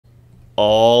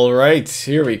Alright,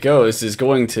 here we go. This is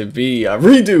going to be a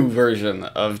redo version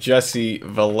of Jesse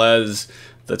Velez,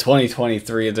 the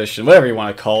 2023 edition, whatever you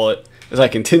want to call it, as I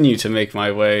continue to make my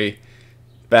way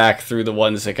back through the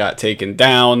ones that got taken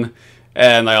down,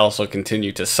 and I also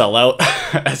continue to sell out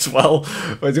as well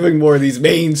by doing more of these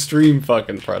mainstream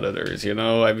fucking Predators, you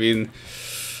know? I mean,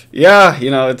 yeah,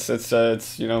 you know,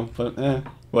 it's you know, but,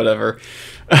 whatever.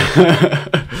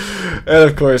 And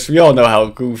of course, we all know how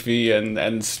goofy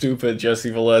and stupid Jesse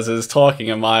Velez is,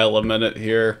 talking a mile a minute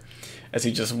here as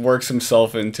he just works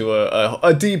himself into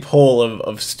a deep hole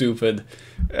of stupid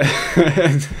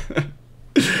and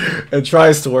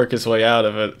tries to work his way out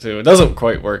of it too. It doesn't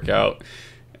quite work out.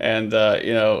 And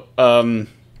you know, and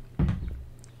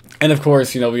of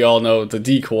course, you know, we all know the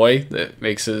decoy that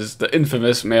makes the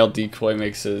infamous male decoy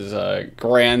makes his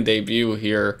grand debut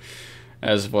here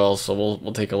as well, so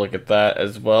we'll take a look at that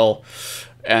as well.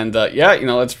 And yeah, you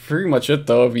know, that's pretty much it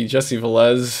though. I mean, Jesse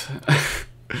Velez,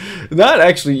 not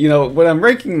actually, you know, when I'm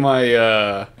ranking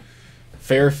my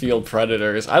Fairfield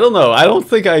Predators, I don't know, I don't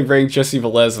think I rank Jesse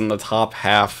Velez in the top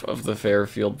half of the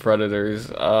Fairfield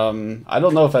Predators. I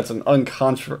don't know if that's an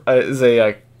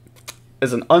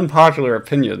is an unpopular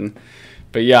opinion,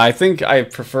 but yeah, I think I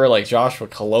prefer like Joshua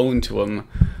Cologne to him.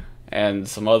 And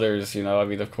some others, you know, I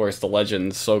mean, of course, the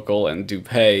legends, Sokol and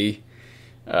Dupé.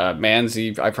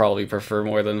 Manzi, I probably prefer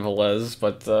more than Velez,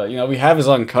 but, you know, we have his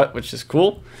uncut, which is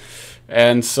cool.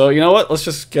 And so, you know what, let's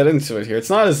just get into it here. It's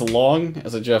not as long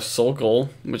as a Jeff Sokol,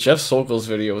 but Jeff Sokol's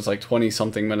video was like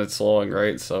 20-something minutes long,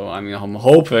 right? So, I mean, I'm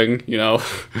hoping, you know,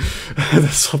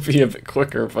 this will be a bit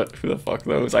quicker, but who the fuck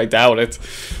knows? I doubt it.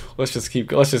 Let's just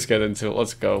get into it.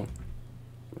 Let's go.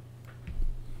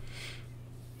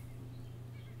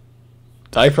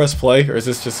 Did I press play, or is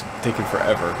this just taking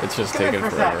forever? It's just taking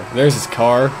forever. There's his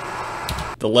car.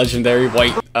 The legendary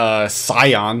white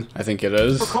Scion, I think it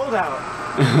is. Cold out.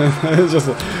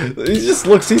 he just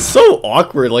looks, he's so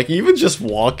awkward. Like, even just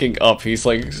walking up, he's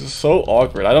like so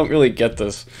awkward. I don't really get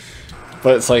this.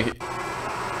 But it's like...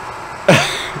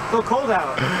 So cold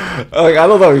out. Like, I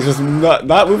don't know, he's just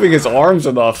not moving his arms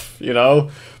enough, you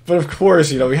know? But of course,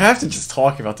 you know, we have to just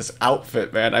talk about this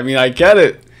outfit, man. I mean, I get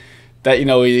it that, you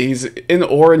know, he's in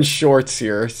orange shorts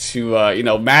here to, you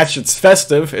know, match. It's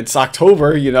festive. It's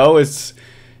October, you know. It's,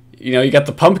 you know, you got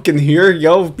the pumpkin here, you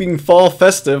know, being fall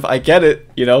festive. I get it,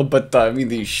 you know, but, I mean,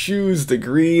 these shoes, the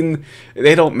green,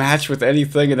 they don't match with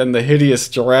anything. And then the hideous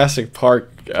Jurassic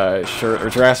Park shirt, or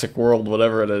Jurassic World,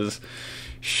 whatever it is,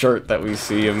 shirt that we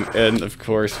see him in, of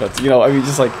course. But, you know, I mean,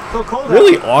 just, like,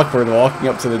 really awkward walking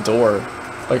up to the door.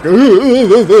 Like,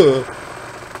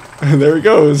 and there he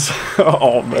goes.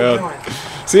 Oh, man.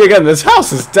 See, again, this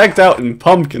house is decked out in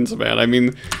pumpkins, man. I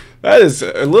mean, that is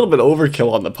a little bit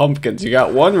overkill on the pumpkins. You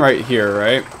got one right here,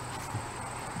 right?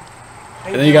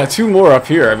 And then you got two more up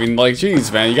here. I mean, like,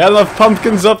 geez, man. You got enough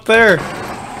pumpkins up there?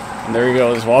 And there he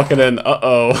goes, walking in.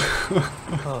 Uh-oh.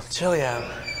 Oh, chilly out.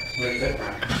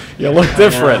 You look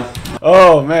different.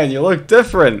 Oh, man, you look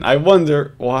different. I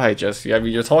wonder why, Jesse. I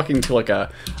mean, you're talking to, like,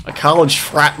 a college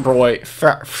frat boy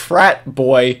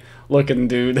looking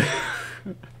dude.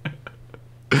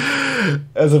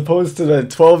 As opposed to the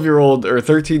 12-year-old or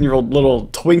 13-year-old little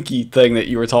Twinkie thing that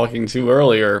you were talking to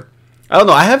earlier. I don't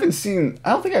know. I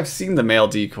don't think I've seen the male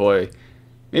decoy.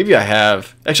 Maybe I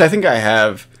have. Actually, I think I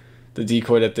have the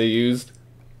decoy that they used.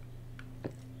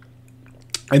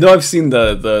 I know I've seen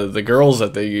the girls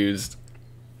that they used.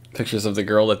 Pictures of the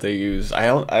girl that they used.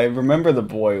 I remember the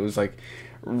boy. It was like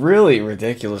really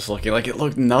ridiculous looking. Like, it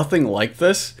looked nothing like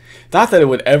this. Not that it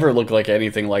would ever look like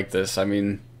anything like this. I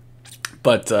mean,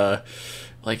 but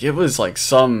like, it was like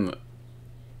it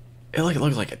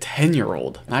looked like a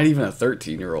 10-year-old, not even a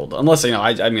 13-year-old. Unless, you know,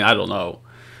 I mean, I don't know.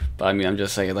 But I mean, I'm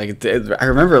just saying, like, I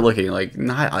remember it looking like,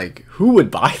 not like, who would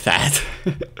buy that?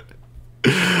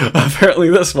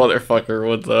 Apparently this motherfucker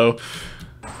would, though.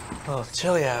 Oh,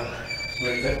 chilly out.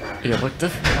 Yeah, look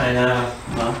different. I know.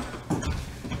 Huh?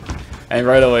 And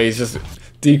right away,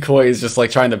 decoy is just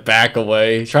like trying to back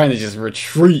away, trying to just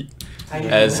retreat.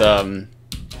 As my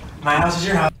house is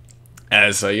your house.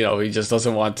 As you know, he just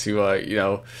doesn't want to, you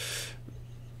know,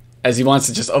 as he wants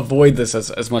to just avoid this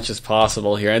as much as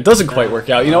possible here. And it doesn't quite work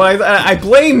out. You know, I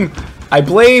blame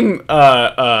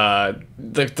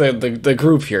the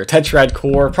group here, Tetrad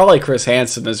Core, probably Chris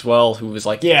Hansen as well, who was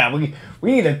like, yeah, we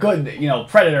need a good, you know,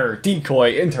 Predator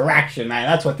decoy interaction, man.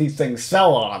 That's what these things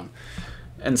sell on.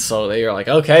 And so they are like,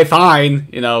 okay, fine,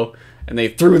 you know, and they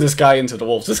threw this guy into the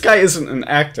wolves. This guy isn't an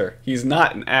actor. He's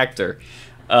not an actor.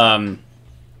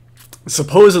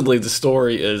 Supposedly the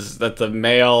story is that the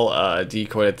male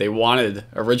decoy that they wanted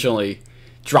originally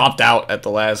dropped out at the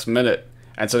last minute.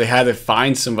 and so they had to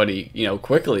find somebody, you know,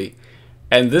 quickly.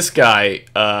 And this guy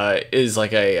is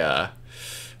like a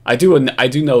I do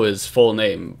know his full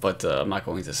name, but I'm not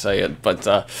going to say it. But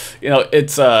you know,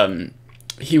 it's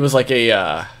he was like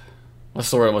a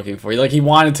what's the word I'm looking for? Like he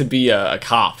wanted to be a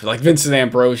cop, like Vincent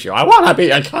Ambrosio. I want to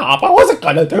be a cop. I wasn't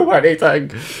gonna do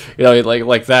anything, you know,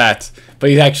 like that.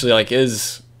 But he actually like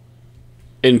is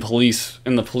in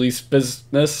the police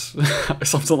business or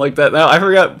something like that. Now I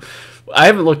forgot. I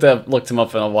haven't looked him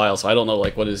up in a while, so I don't know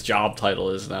like what his job title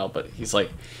is now. But he was like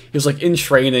in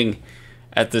training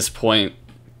at this point,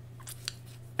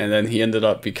 and then he ended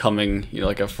up becoming, you know,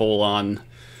 like a full on.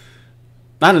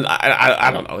 I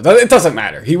don't know. It doesn't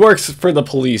matter. He works for the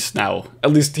police now.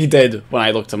 At least he did when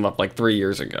I looked him up like 3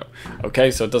 years ago.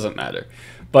 Okay, so it doesn't matter.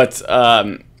 But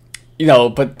you know,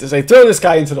 but they throw this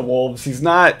guy into the wolves. He's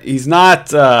not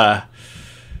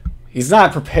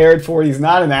prepared for it. He's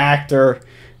not an actor,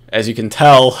 as you can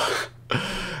tell.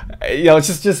 You know,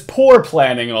 it's just poor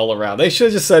planning all around. They should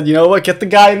have just said, you know what, get the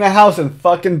guy in the house and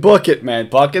fucking book it, man.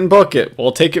 Fucking book it.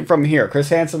 We'll take it from here. Chris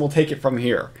Hansen will take it from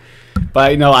here.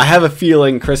 But, you know, I have a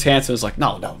feeling Chris Hansen was like,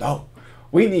 no.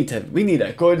 We need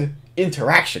a good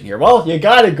interaction here. Well, you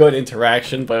got a good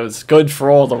interaction, but it's good for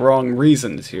all the wrong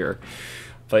reasons here.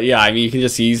 But yeah, I mean, you can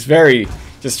just, he's very,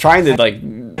 just trying to, like,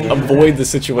 avoid the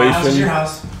situation. My house is your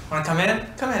house. Wanna come in?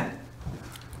 Come in.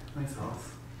 Nice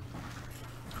house.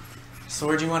 So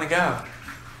where'd you want to go?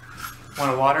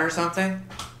 Want a water or something?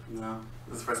 No,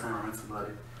 this is the first time I met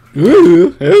somebody.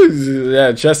 Ooh,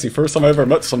 yeah, Jesse, first time I ever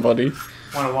met somebody.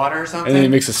 Want a water or something? And then he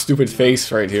makes a stupid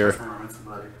face right here. First time I met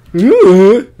somebody.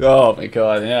 Ooh. Oh my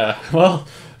god, yeah. Well,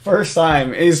 first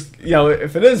time is, you know,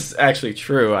 if it is actually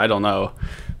true, I don't know.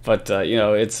 But, you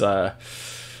know, it's, what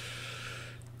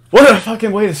a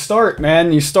fucking way to start,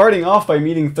 man. You're starting off by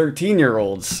meeting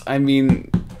 13-year-olds. I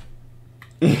mean,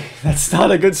 that's not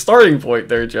a good starting point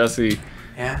there, Jesse.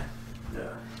 Yeah? Yeah.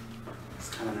 It's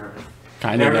kind of nervous.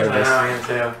 Kind of nervous. I am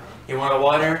too. You want a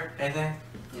water? Anything?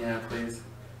 Yeah, please.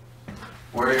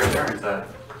 Where are your parents at?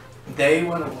 They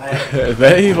went away.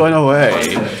 They went away.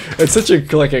 It's such a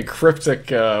like a cryptic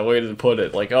way to put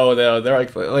it. Like, oh, they're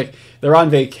like they're on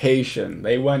vacation.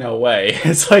 They went away.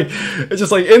 It's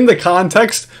just like in the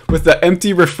context with the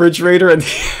empty refrigerator and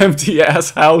the empty ass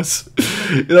house.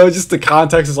 You know, just the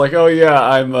context is like, oh yeah,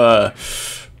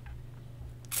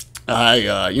 I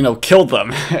you know, killed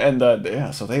them, and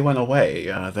yeah, so they went away.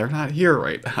 They're not here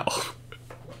right now.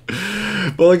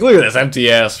 But like, look at this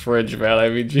empty ass fridge, man. I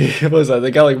mean, gee, what is that?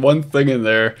 They got like one thing in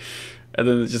there, and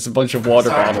then just a bunch of water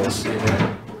bottles.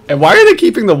 And why are they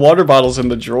keeping the water bottles in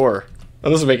the drawer? That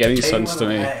doesn't make any sense to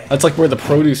me. That's like where the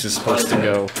produce is supposed to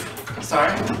go.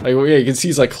 Sorry? Like, yeah, you can see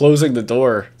he's like closing the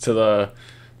door to the,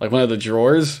 like one of the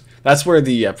drawers. That's where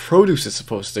the produce is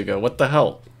supposed to go. What the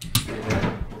hell?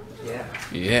 Yeah.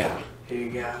 Yeah. Here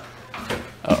you go.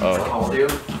 Uh-oh. How old are you?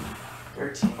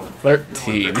 13.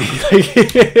 13.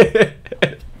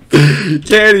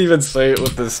 Can't even say it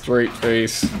with a straight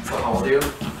face. How old are you?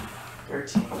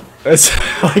 13. That's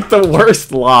like the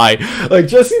worst lie. Like,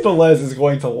 Jesse Velez is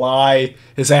going to lie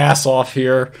his ass off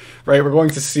here, right? We're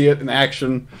going to see it in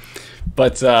action.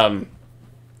 But, you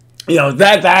know,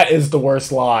 that is the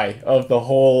worst lie of the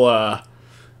whole,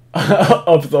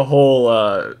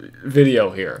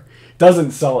 video here.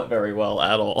 Doesn't sell it very well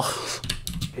at all.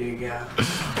 Here you go.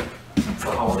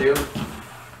 How old are you?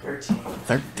 13.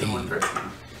 13.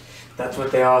 That's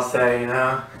what they all say, you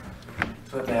know?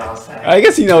 That's what they all say. I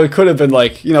guess, you know, it could have been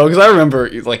like, you know, because I remember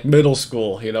like middle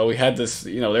school, you know, we had this,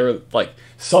 you know, there were like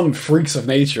some freaks of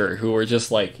nature who were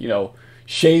just like, you know,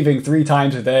 shaving 3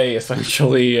 times a day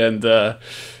essentially, and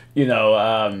you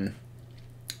know,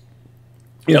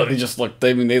 they just looked,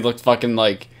 I mean, they looked fucking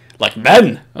like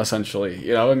men essentially,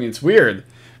 you know. I mean, it's weird,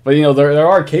 but you know, there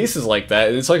are cases like that,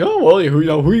 and it's like, oh well,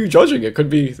 who are you judging?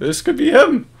 This could be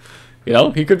him, you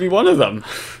know, he could be one of them.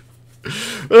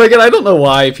 But again, I don't know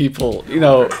why people, you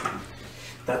know.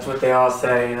 That's what they all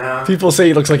say, you know? People say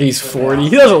he looks like he's 40.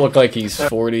 He doesn't look like he's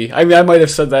 40. I mean, I might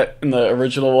have said that in the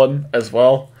original one as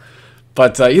well.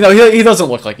 But, you know, he doesn't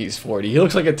look like he's 40. He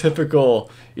looks like a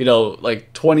typical, you know,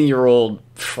 like 20-year-old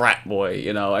frat boy,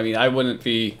 you know? I mean, I wouldn't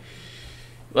be,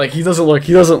 like, he doesn't look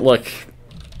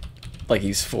like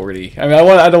he's 40. I mean,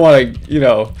 I don't want to, you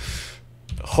know,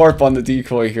 harp on the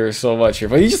decoy here so much here,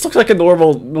 but he just looks like a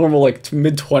normal like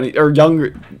mid-20 or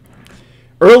younger,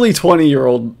 early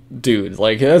 20-year-old dude.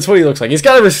 Like, that's what he looks like. He's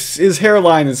got his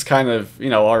hairline is kind of, you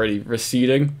know, already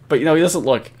receding, but you know, he doesn't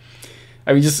look,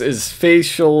 I mean, just his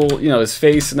facial, you know, his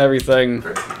face and everything,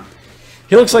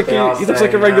 he looks like he looks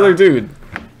like a regular dude.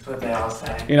 That's what they all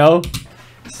say. You know?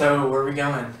 So where are we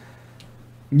going?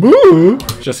 Woo!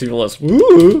 Jesse Velez.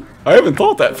 Woo! I haven't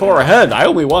thought that far ahead. I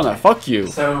only want to fuck you.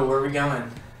 So, where are we going?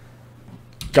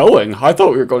 Going? I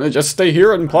thought we were going to just stay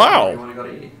here and plow. You want to go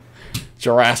to eat?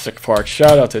 Jurassic Park.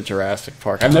 Shout out to Jurassic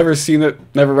Park. I've never seen it,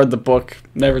 never read the book,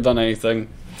 never done anything.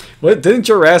 What, didn't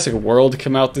Jurassic World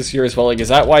come out this year as well? Like, is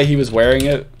that why he was wearing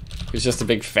it? He was just a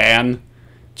big fan?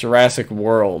 Jurassic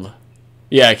World.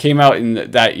 Yeah, it came out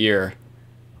in that year.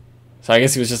 So I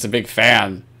guess he was just a big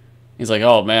fan. He's like,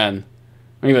 oh man.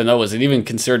 I don't even know, was it even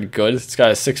considered good? It's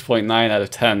got a 6.9 out of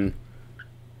 10.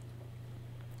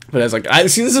 But I was like,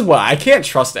 see, this is what, I can't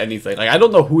trust anything. Like, I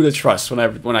don't know who to trust when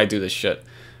I do this shit.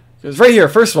 Because right here,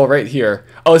 first of all, right here.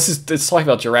 Oh, it's talking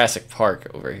about Jurassic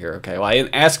Park over here. Okay, well, I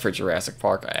didn't ask for Jurassic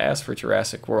Park. I asked for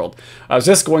Jurassic World. I was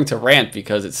just going to rant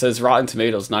because it says Rotten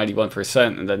Tomatoes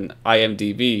 91% and then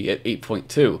IMDb at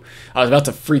 8.2. I was about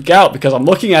to freak out because I'm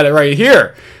looking at it right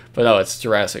here. But no, it's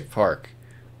Jurassic Park.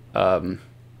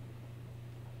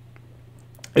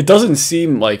 It doesn't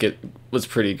seem like it was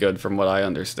pretty good from what I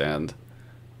understand.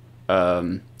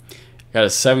 Got a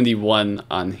 71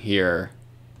 on here.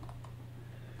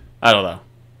 I don't know.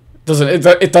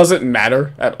 It doesn't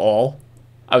matter at all.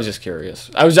 I was just curious.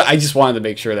 I just wanted to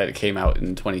make sure that it came out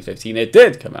in 2015. It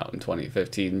did come out in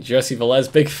 2015. Jesse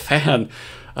Velez, big fan,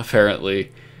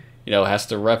 apparently. You know, has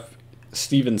to rep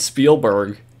Steven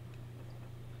Spielberg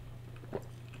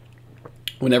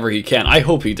whenever he can. I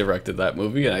hope he directed that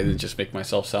movie and I didn't just make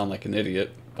myself sound like an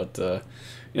idiot. But you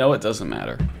know, it doesn't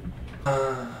matter.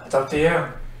 It's up to you.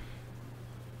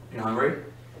 You hungry?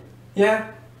 Yeah.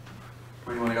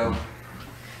 Where do you want to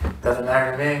go? Doesn't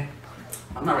matter to me.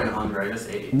 I'm not really hungry. I just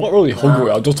ate. I'm not really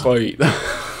hungry. I'll just eat.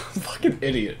 Fucking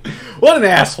idiot. What an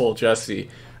asshole, Jesse.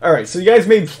 Alright, so you guys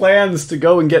made plans to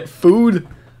go and get food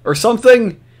or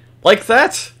something like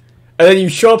that? And then you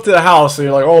show up to the house and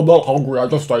you're like, oh, I'm not hungry. I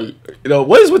just ate. You know,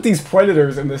 what is with these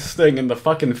predators and this thing and the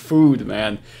fucking food,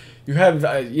 man? You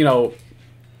have, you know,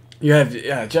 you have,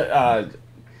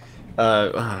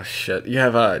 oh shit. You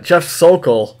have, Jeff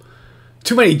Sokol.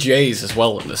 Too many J's as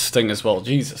well in this thing as well.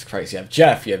 Jesus Christ. You have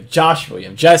Jeff, you have Joshua, you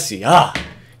have Jesse.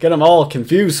 Get them all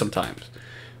confused sometimes.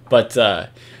 But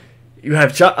you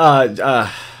have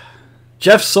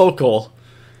Jeff Sokol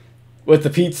with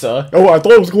the pizza. Oh, I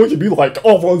thought it was going to be like,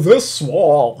 oh, this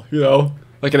small, you know,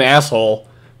 like an asshole.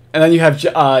 And then you have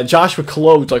Joshua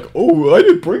Cologne, like, oh, I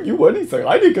didn't bring you anything.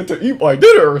 I didn't get to eat my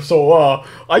dinner, so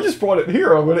I just brought it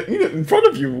here. I'm going to eat it in front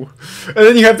of you. And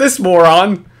then you have this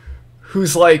moron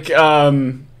who's like, he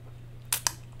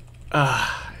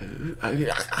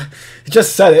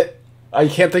just said it. I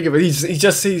can't think of it. He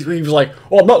was like,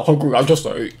 oh, I'm not hungry. I just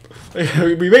ate.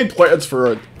 We made plans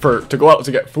to go out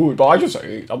to get food, but I just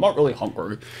ate. I'm not really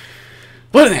hungry.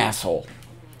 What an asshole.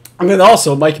 And then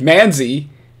also Mike Manzi,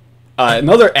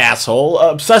 another asshole,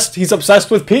 obsessed. He's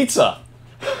obsessed with pizza.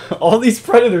 All these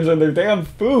predators and their damn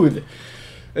food.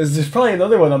 There's probably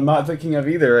another one I'm not thinking of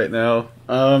either right now.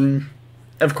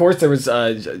 Of course, there was,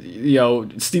 you know,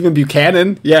 Stephen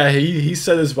Buchanan. Yeah, he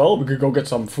said as well, we could go get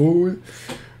some food.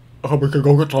 Oh, we could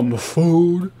go get some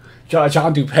food.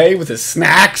 John Dupay with his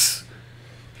snacks.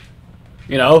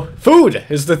 You know, food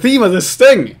is the theme of this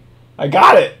thing. I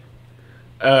got it.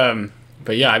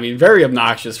 But yeah, I mean, very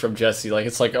obnoxious from Jesse. Like,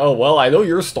 it's like, oh, well, I know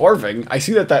you're starving. I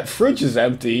see that fridge is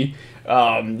empty.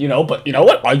 You know, but you know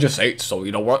what? I just ate, so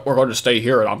you know what? We're going to stay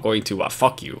here, and I'm going to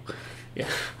fuck you. Yeah.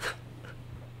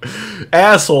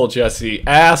 Asshole, Jesse.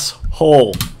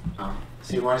 Asshole.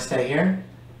 So you want to stay here?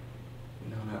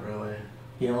 No, not really.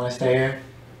 You don't want to stay here?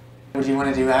 What do you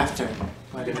want to do after?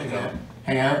 Want to hang out?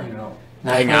 Hang out? You know.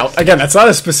 Hang out? Again, that's not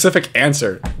a specific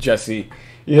answer, Jesse.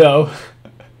 You know?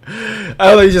 I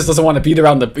don't know, he just doesn't want to beat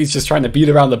around the... He's just trying to beat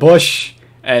around the bush.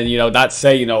 And, you know, not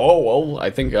say, you know, oh, well,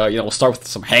 I think, you know, we'll start with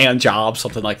some hand jobs,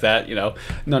 something like that, you know.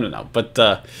 No.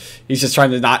 But he's just trying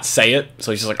to not say it.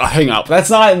 So he's just like, oh, hang out. But that's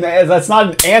not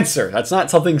an answer. That's not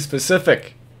something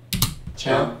specific.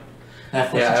 Chill.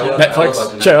 Netflix, Yeah, chill.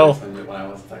 Netflix, chill. When I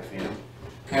was texting you.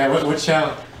 Yeah, what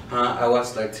show? I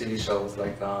watched like TV shows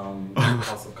like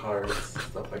House of Cards,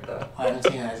 stuff like that. I haven't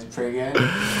seen that. Is it pretty good?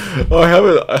 Oh, I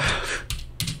haven't...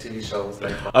 TV shows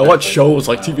like. I watch shows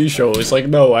like TV shows. Like,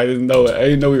 no, I didn't know it. I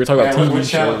didn't know we were talking about TV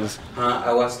shows.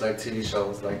 I watched like TV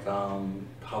shows like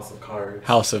House of Cards.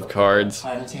 House of Cards.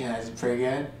 I haven't seen that. Is it pretty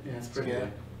good? Yeah, it's pretty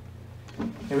good.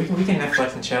 Yeah, we can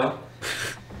Netflix and chill.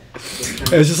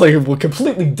 It's just like we're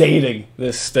completely dating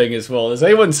this thing as well. Does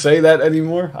anyone say that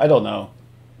anymore? I don't know.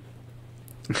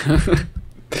 I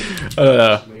don't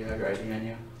know. Do you have your ID on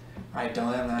you? I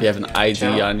don't have an ID. You have an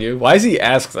ID on you? Why does he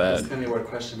ask that? It's gonna be a weird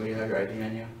question, but you have your ID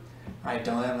on you? I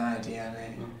don't have an ID on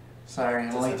me. Sorry,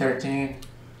 I'm only 13.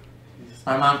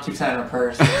 My mom keeps that in her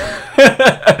purse.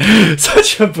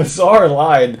 Such a bizarre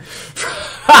line.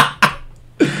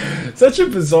 Such a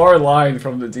bizarre line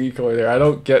from the decoy there. I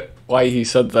don't get why he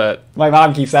said that. My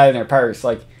mom keeps that in her purse.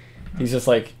 Like, he's just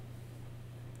like,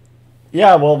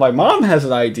 yeah, well, my mom has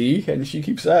an ID and she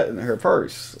keeps that in her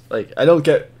purse. Like, I don't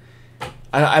get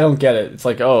it. It's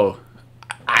like, oh,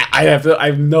 I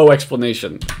have no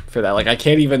explanation for that. Like, I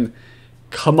can't even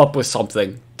come up with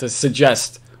something to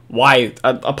suggest why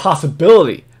a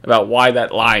possibility about why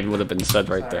that line would have been said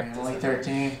right Sorry, there. I'm only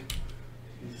 13.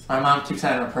 My mom keeps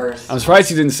that in her purse. I'm surprised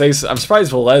he didn't say. I'm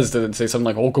surprised Velez didn't say something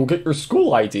like, "Oh, go get your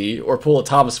school ID," or pull a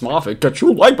Thomas Moffat, "Get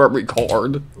your library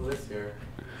card." Who lives here?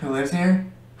 Who lives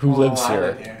here? Who Oh, lives I here?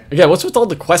 live here. Again, what's with all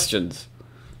the questions?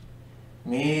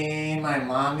 Me, my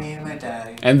mommy, and my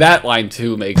daddy. And that line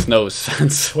too makes no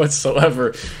sense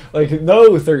whatsoever. Like,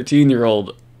 no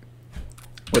 13-year-old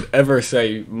would ever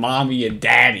say "mommy" and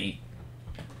 "daddy."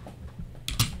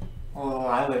 Oh,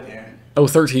 I live here. Oh,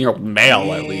 13-year-old male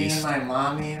Me, at least. my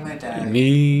mommy, and my daddy.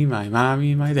 Me, my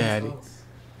mommy, my daddy.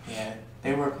 Yeah,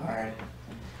 they work hard.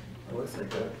 It looks like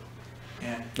that.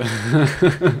 Yeah.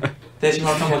 This, you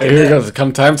want to come look at Here it this? goes.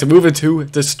 Come time to move into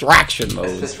distraction This,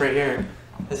 mode. this right here.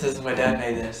 This is my dad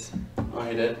made this. Oh,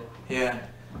 he did? Yeah.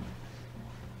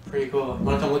 Pretty cool.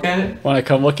 Want to come look at it? Want to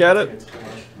come look at it? It's cool.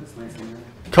 That's nice in there.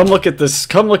 Come look at this.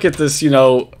 Come look at this. You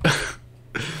know,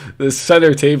 this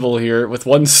center table here with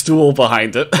one stool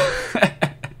behind it.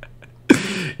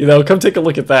 You know, come take a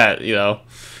look at that. You know,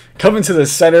 come into the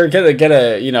center. Get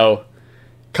a. You know,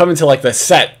 come into like the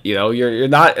set. You know, you're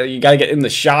not. You gotta get in the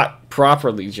shot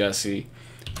properly, Jesse.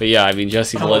 But yeah, I mean,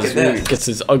 Jesse Come look Velez at this. gets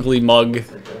his ugly mug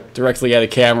It's like that. directly at a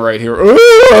camera right here.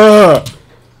 Ugh!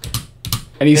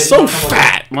 And he's This, so come look at-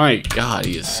 fat. My God,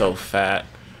 he is so fat.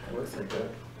 It looks like that.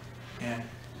 Yeah.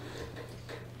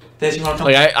 This, you want to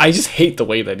come Like I just hate the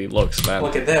way that he looks, man.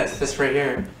 look at this. This right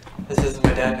here. This is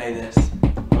my dad made this.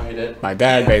 Oh, he did? My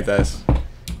dad Yeah. made this.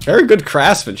 Very good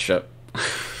craftsmanship.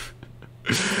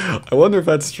 I wonder if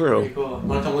that's Pretty true. cool.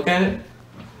 Want to come look at it?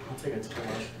 I'll take a tour.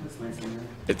 That's nice in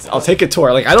there. I'll take a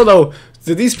tour. Like, I don't know,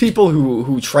 do these people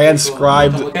who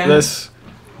transcribed Look at this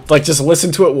like just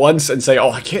listen to it once and say,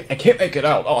 "Oh, I can't make it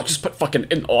out. Oh, I'll just put fucking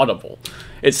inaudible."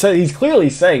 It said he's clearly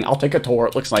saying, "I'll take a tour.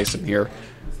 It looks nice in here."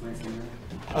 That's nice in there.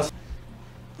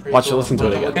 Pretty Watch it, cool. listen to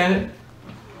Want it come again. Look at it?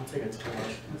 I'll take a tour.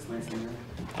 That's nice in there.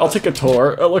 I'll take a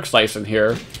tour. It looks nice in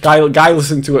here. Guy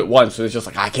listened to it once and it's just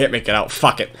like, I can't make it out.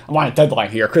 Fuck it. I'm on a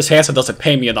deadline here. Chris Hansen doesn't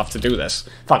pay me enough to do this.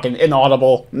 Fucking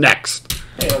inaudible. Next.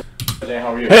 Hey,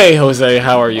 how are you? Hey, Jose,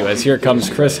 how are you? As here comes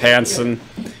Chris Hansen,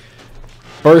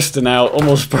 bursting out,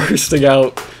 almost bursting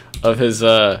out of his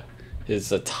shirt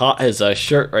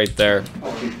right there.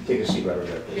 Oh, take a seat right over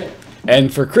there. Yeah.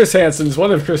 And for Chris Hansen's,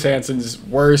 one of Chris Hansen's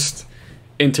worst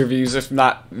interviews, if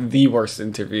not the worst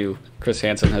interview Chris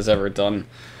Hansen has ever done,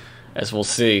 as we'll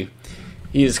see.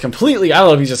 He is completely, I don't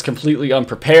know if he's just completely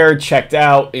unprepared, checked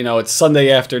out. You know, it's Sunday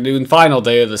afternoon, final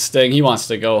day of the Sting. He wants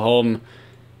to go home,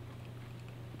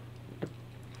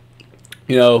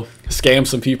 you know, scam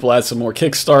some people, add some more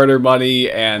Kickstarter money,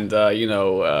 and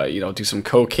do some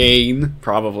cocaine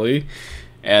probably,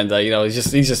 and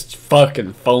he's just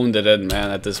fucking phoned it in,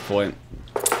 man. At this point,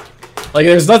 like,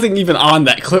 there's nothing even on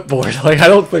that clipboard. Like, I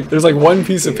don't think there's like one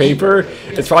piece of paper.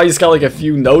 It's probably just got like a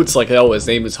few notes, like, oh, his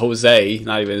name is Jose,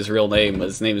 not even his real name. But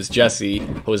his name is Jesse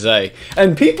Jose.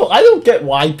 And people, I don't get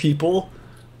why people.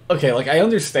 Okay, like, I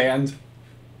understand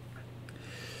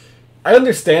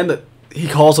that he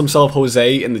calls himself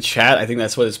Jose in the chat. I think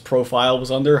that's what his profile was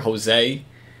under, Jose.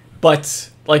 But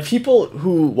like, people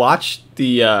who watch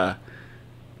the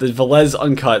Velez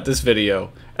Uncut, this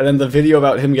video, and then the video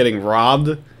about him getting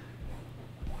robbed,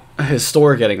 his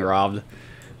store getting robbed,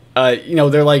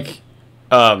 they're like,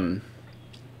 I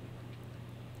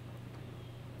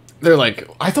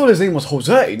thought his name was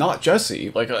Jose, not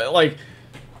Jesse.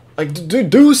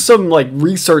 Do some like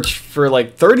research for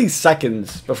like 30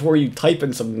 seconds before you type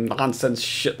in some nonsense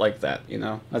shit like that, you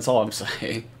know? That's all I'm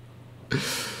saying.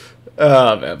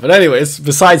 Man. But anyways,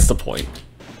 besides the point.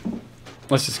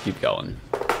 Let's just keep going.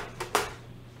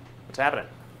 What's happening?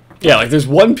 Yeah, like, there's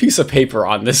one piece of paper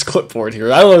on this clipboard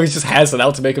here. I don't know if he just has it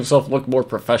out to make himself look more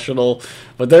professional,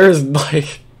 but there's,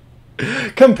 like,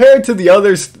 compared to the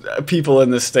other people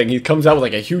in this thing, he comes out with,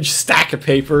 like, a huge stack of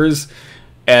papers,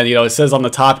 and, you know, it says on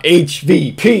the top,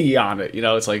 HVP on it. You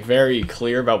know, it's, like, very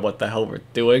clear about what the hell we're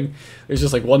doing. There's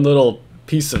just, like, one little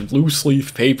piece of loose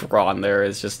leaf paper on there.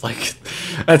 It's just, like,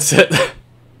 that's it.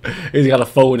 He's got a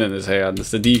phone in his hand.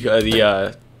 It's the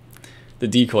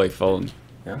decoy phone.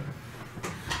 Yeah.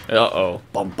 Uh-oh.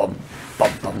 Bum, bum,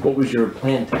 bum, bum. What was your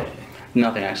plan today?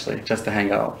 Nothing actually, just to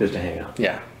hang out. Just to hang out.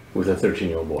 Yeah. with a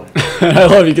 13-year-old boy. I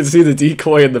love you can see the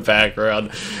decoy in the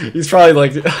background. He's probably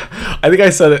like, I think I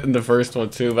said it in the first one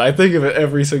too, but I think of it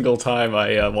every single time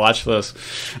I watch this.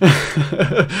 Him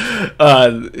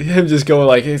just going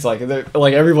like, he's like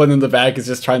everyone in the back is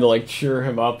just trying to like cheer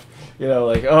him up. You know,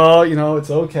 like, oh, you know, it's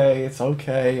okay,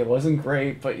 it wasn't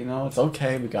great, but you know, it's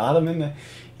okay, we got him in the,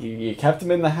 you kept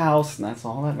him in the house, and that's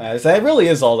all that matters. That really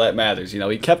is all that matters, you know,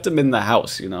 he kept him in the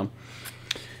house, you know.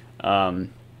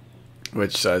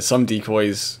 Which some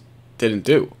decoys didn't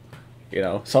do. You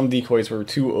know, some decoys were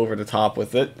too over the top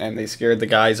with it, and they scared the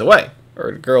guys away.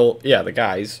 Or the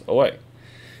guys away.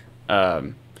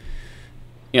 You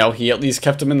know, he at least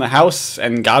kept them in the house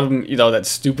and got them, you know, that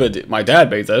stupid, my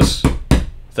dad made this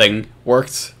thing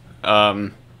worked.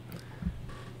 To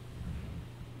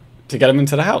get him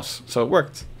into the house. So it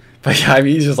worked. But yeah, I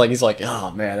mean, he's like,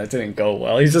 oh man, that didn't go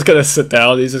well. He's just gonna sit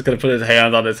down, he's just gonna put his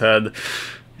hand on his head.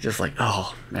 Just like,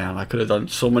 oh man, I could have done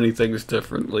so many things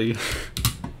differently.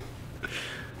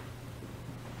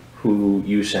 Who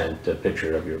you sent a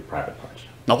picture of your private parts?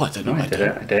 No, I didn't. I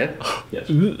did. Yes.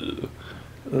 Ew.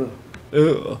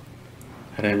 Ew.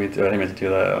 I didn't mean to do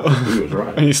that. He was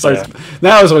right. And he starts. Yeah.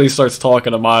 Now is when he starts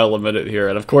talking a mile a minute here,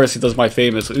 and of course he does my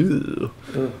famous. Ew.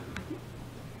 Ew.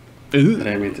 I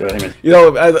didn't mean to. You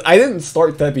know, I didn't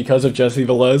start that because of Jesse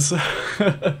Velez.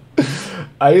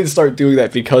 I didn't start doing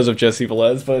that because of Jesse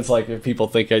Velez, but it's like if people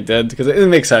think I did, because it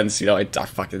makes sense, you know. It's a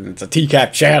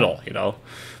TCAP channel, you know,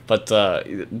 but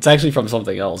it's actually from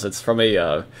something else. It's from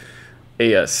a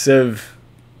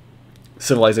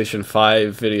Civilization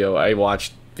 5 video I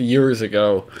watched years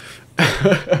ago,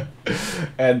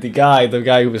 and the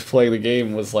guy who was playing the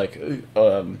game was like,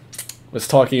 was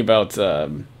talking about.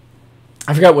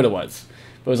 I forgot what it was.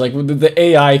 It was like the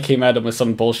AI came at him with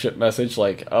some bullshit message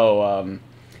like, oh,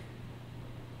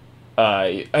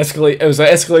 escalate. It was an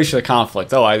escalation of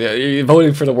conflict. Oh, you're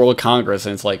voting for the World Congress,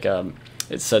 and it's like,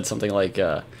 it said something like,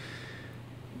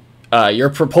 your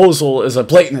proposal is a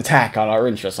blatant attack on our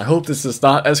interests. I hope this does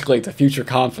not escalate to future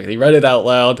conflict. He read it out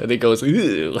loud, and he goes,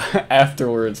 ew,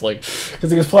 afterwards, like,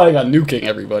 because he was planning on nuking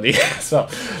everybody. So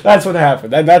that's what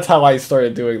happened. And that's how I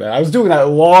started doing that. I was doing that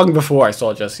long before I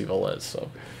saw Jesse Velez. So,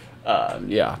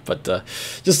 yeah, but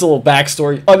just a little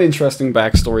backstory, uninteresting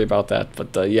backstory about that.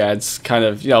 But yeah, it's kind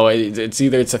of, you know, it's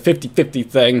either it's a 50-50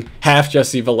 thing, half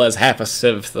Jesse Velez, half a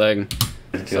Civ thing.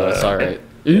 So it's all right.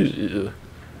 Ew.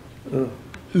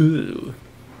 Ooh.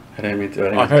 I didn't mean to.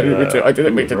 I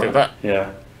didn't mean to do that.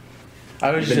 Yeah.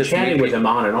 I was You've been chatting with him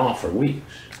on and off for weeks.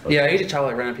 Yeah, I used to chat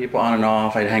with random people on and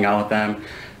off. I'd hang out with them.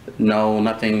 No,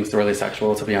 nothing's really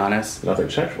sexual, to be honest. Nothing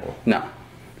sexual? No.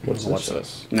 What's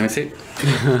this? Let me see.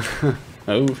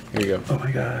 Oh, here you go. Oh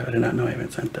my god, I did not know I even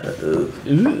sent that. Ooh.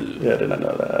 Yeah, I did not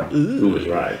know that. Who was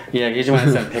right? Yeah, usually when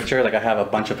I send a picture, like I have a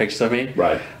bunch of pictures of me.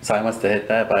 Right. So I must have hit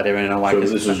that, but I didn't even know why. So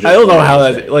this was just I don't know how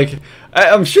that, like,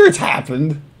 I'm sure it's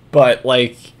happened, but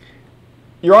like,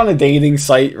 you're on a dating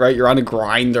site, right? You're on a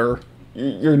grinder.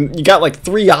 You got like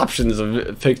 3 options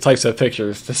of types of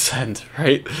pictures to send,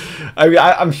 right? I mean,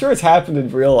 I'm sure it's happened in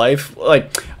real life.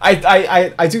 Like,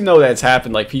 I do know that it's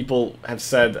happened. Like, people have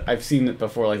said, I've seen it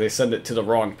before. Like, they send it to the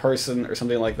wrong person or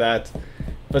something like that.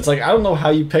 But it's like, I don't know how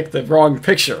you pick the wrong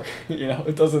picture. You know,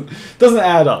 it doesn't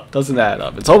add up. Doesn't add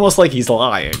up. It's almost like he's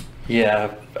lying.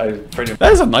 Yeah, I pretty much.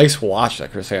 That is a nice watch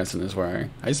that Chris Hansen is wearing.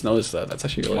 I just noticed that. That's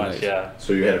actually really much, nice. Yeah.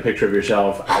 So you had a picture of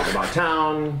yourself out about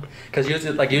town. Because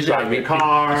usually driving a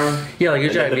car. Yeah, like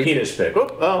usually I the penis pic.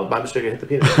 Oh, by mistake, I hit the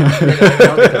penis.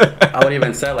 I would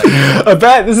even say like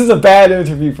This is a bad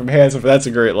interview from Hansen, but that's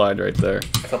a great line right there.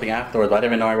 something afterwards. But I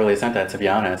didn't even know I really sent that. To be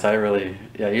honest,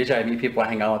 usually I meet people, I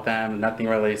hang out with them. Nothing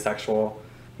really sexual.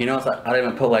 You know, it's like, I don't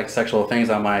even put like sexual things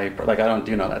on my, like I don't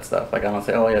do none of that stuff. Like I don't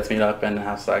say, oh yeah, let's meet up and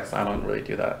have sex. I don't really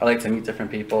do that. I like to meet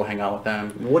different people, hang out with them.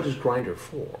 What is Grindr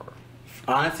for?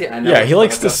 Honestly, I know. Yeah, he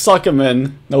likes to suck them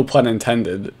in, no pun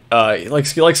intended. He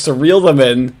likes to reel them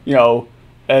in, you know,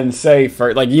 and say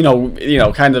for like, you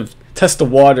know, kind of test the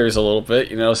waters a little bit,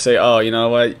 you know, say, oh, you know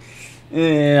what,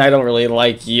 I don't really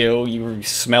like you. You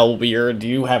smell weird.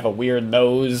 You have a weird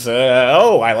nose.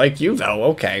 Oh, I like you though.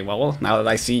 Okay, well, now that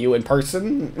I see you in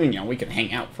person, you know, we can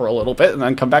hang out for a little bit and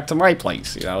then come back to my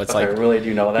place. You know, it's like I really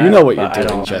do know that. You know what you're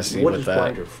doing, Jesse, what with is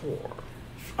that. Grindr for?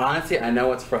 Honestly, I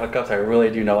know it's for hookups. I really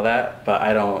do know that, but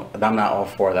I'm not all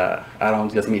for that. I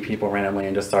don't just meet people randomly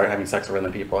and just start having sex with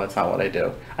random people. That's not what I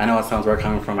do. I know it sounds weird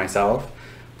coming from myself,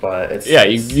 but it's... Yeah,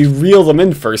 you reel them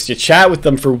in first. You chat with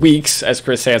them for weeks, as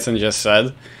Chris Hansen just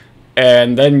said.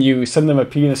 and then you send them a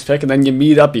penis pic, and then you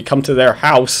meet up, you come to their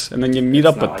house, and then you meet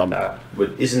up with them. That.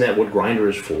 But isn't that what Grindr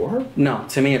is for? No,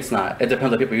 to me it's not. It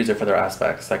depends on people use it for their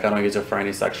aspects. Like I don't use it for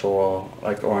any sexual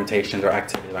like orientations or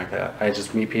activity like that. I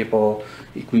just meet people,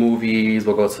 movies,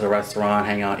 we'll go to the restaurant,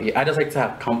 hang out, eat. I just like to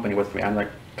have company with me. I'm like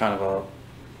kind of a,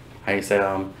 how you say,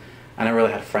 I never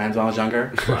really had friends when I was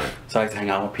younger. Right. So I like to hang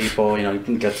out with people, you know, you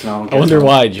can get to know them. I wonder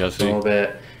why, Jesse. A little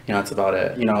bit. You know, that's about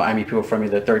it. You know, I meet people from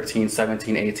either 13,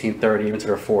 17, 18, 30, even to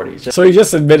their 40s. So he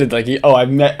just admitted, like,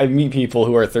 I meet people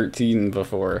who are 13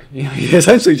 before. You know, he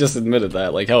essentially just admitted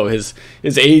that, like, oh, his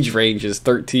age range is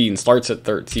 13, starts at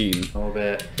 13. A little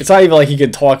bit. It's not even like he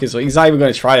can talk his way. He's not even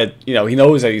going to try to, you know, he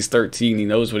knows that he's 13. He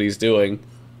knows what he's doing.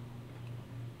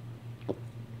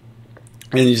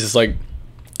 And he's just like,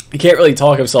 he can't really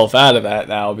talk himself out of that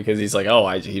now because he's like, oh,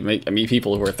 I meet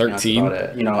people who are 13. You know, that's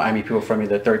about it. You know, I meet people from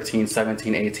either 13,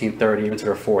 17, 18, 30, even to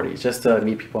their 40s, just to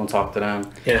meet people and talk to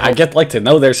them. I get like to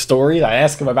know their stories. I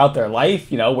ask them about their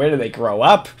life. You know, where did they grow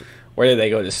up? Where did they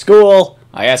go to school?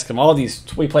 I ask them all these.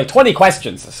 We play 20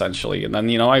 questions essentially, and then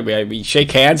you know, we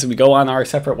shake hands and we go on our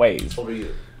separate ways. How old are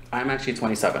you? I'm actually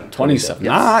 27. 27. Yes.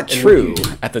 Not true.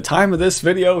 At the time of this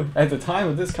video, at the time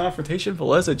of this confrontation,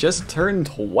 Velez had just turned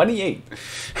 28.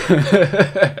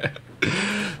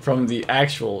 From the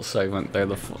actual segment there,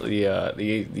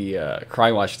 the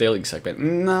Crime Watch Daily segment.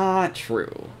 Not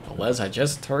true. Velez had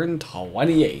just turned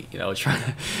 28. You know, trying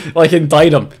to like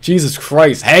indict him. Jesus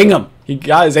Christ, hang him. He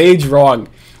got his age wrong.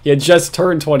 He had just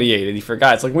turned 28 and he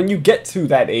forgot. It's like when you get to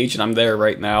that age, and I'm there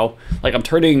right now. Like I'm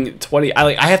turning 20.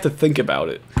 I have to think about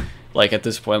it. Like at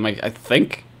this point, I'm like, I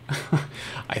think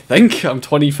I'm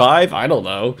 25. I don't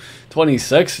know,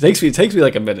 26. It takes me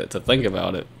like a minute to think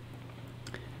about it.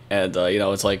 And you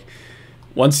know, it's like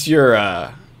once you're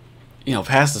you know,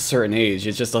 past a certain age,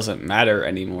 it just doesn't matter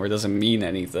anymore. It doesn't mean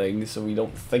anything. So we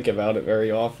don't think about it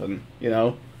very often. You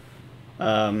know.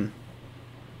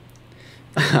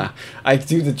 I can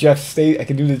do the Jeff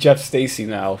Stacy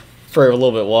now for a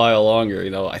little bit while longer. You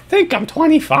know, I think I'm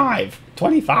 25.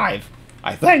 25.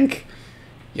 I think.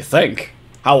 You think?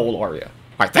 How old are you?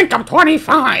 I think I'm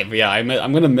 25. Yeah, I'm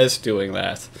gonna miss doing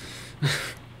that.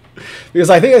 Because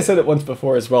I think I said it once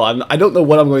before as well. I don't know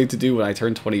what I'm going to do when I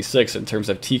turn 26 in terms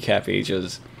of TCAP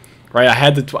ages. Right?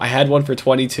 I had one for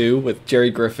 22 with Jerry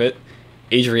Griffith,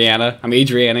 Adriana. I'm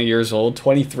Adriana years old.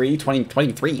 23,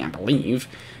 I believe.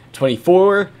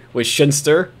 24 with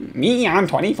Shinster. Me, I'm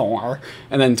 24.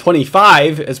 And then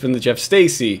 25 has been the Jeff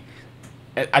Stacy.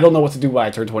 I don't know what to do when I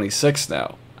turn 26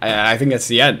 now. I think that's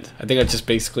the end. I think that just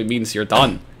basically means you're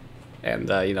done. And,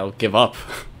 you know, give up.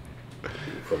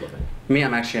 For a living. Me,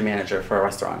 I'm actually a manager for a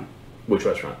restaurant. Which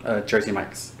restaurant? Jersey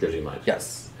Mike's. Jersey Mike's.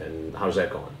 Yes. And how's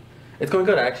that going? It's going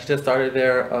good. I actually just started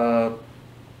there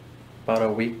about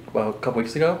a couple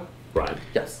weeks ago. Right.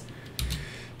 Yes.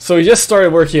 So he just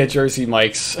started working at Jersey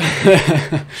Mike's.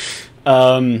 You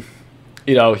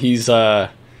know, he's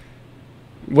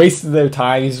wasted their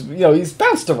time. He's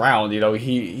bounced around. You know,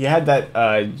 he had that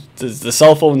the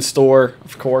cell phone store,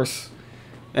 of course,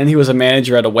 and he was a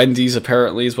manager at a Wendy's.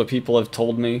 Apparently, is what people have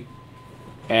told me.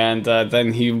 And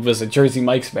then he was a Jersey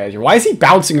Mike's manager. Why is he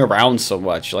bouncing around so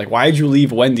much? Like, why did you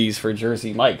leave Wendy's for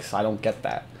Jersey Mike's? I don't get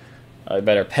that.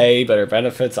 Better pay, better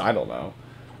benefits. I don't know.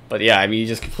 But yeah, I mean, you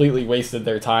just completely wasted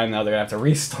their time. Now they're going to have to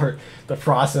restart the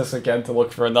process again to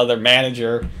look for another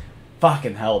manager.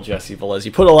 Fucking hell, Jesse Velez.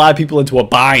 You put a lot of people into a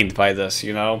bind by this,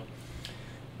 you know?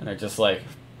 And they're just like,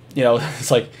 you know,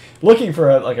 it's like looking for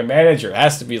a manager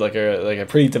has to be like a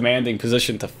pretty demanding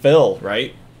position to fill,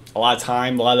 right? A lot of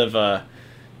time, a lot of,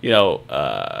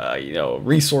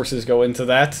 resources go into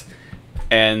that.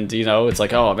 And, you know, it's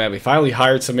like, oh, man, we finally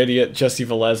hired some idiot, Jesse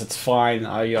Velez. It's fine.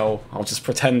 I'll just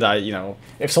pretend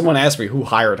if someone asks me who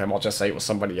hired him, I'll just say it was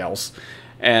somebody else.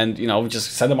 And, you know,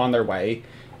 just send them on their way.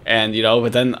 And, you know,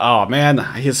 but then, oh, man,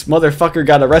 his motherfucker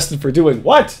got arrested for doing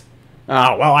what?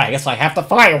 Oh, well, I guess I have to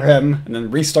fire him. And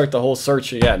then restart the whole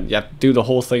search again. You have to do the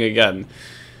whole thing again.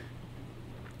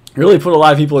 Really put a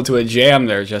lot of people into a jam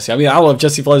there, Jesse. I mean, I don't know if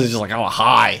Jesse Velez is just like, oh,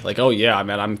 hi. Like, oh, yeah,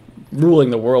 man, I'm ruling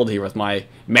the world here with my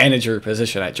manager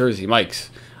position at Jersey Mike's.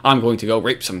 I'm going to go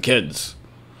rape some kids.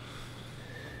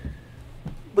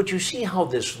 But you see how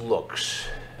this looks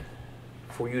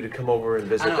for you to come over and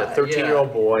visit that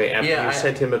 13-year-old boy after you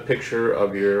sent him a picture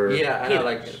of your I know,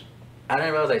 like, I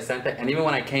didn't realize I sent that, and even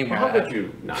when I came here... How could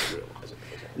you not realize it?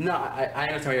 No, I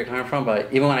understand where you're coming from, but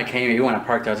even when I came here, even when I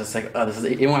parked there, I was just like, oh,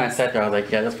 even when I sat there, I was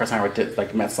like, yeah, this first time I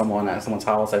met someone at someone's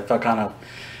house, I felt kind of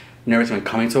nervous when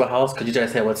coming to a house because usually I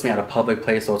say, well, it's me at a public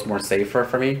place, so it's more safer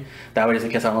for me. That way, just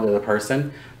in case I don't know the other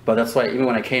person. But that's why even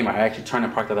when I came, I actually trying to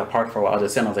park at that park for a while. I was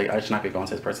just sitting, I was like, I should not be going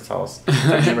to this person's house. So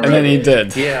and then he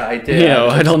did. Yeah, I did. You know,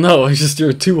 I don't know. It's just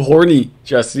you're too horny,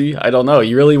 Jesse. I don't know.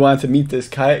 You really wanted to meet this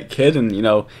kid and, you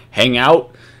know, hang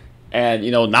out and, you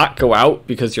know, not go out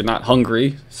because you're not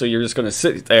hungry. So you're just going to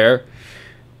sit there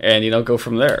and, you know, go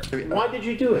from there. Why did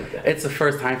you do it then? It's the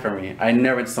first time for me. I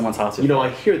never went to someone's house before. You know,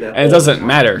 I hear that. And it doesn't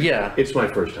matter. Yeah. It's my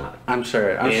first time. I'm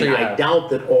sure. I'm and sure you I have.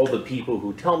 doubt that all the people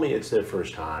who tell me it's their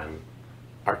first time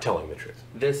are telling the truth.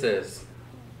 This is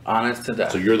honest to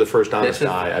death. So you're the first honest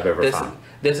guy I've ever found.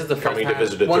 This is the first Coming time. to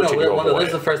visit a 13-year-old boy. This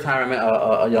is the first time I met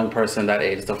a young person that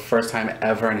age. It's the first time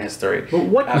ever in history. But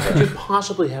what could you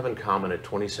possibly have in common at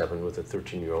 27 with a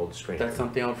 13-year-old stranger? That's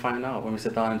something I'll find out when we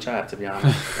sit down and chat, to be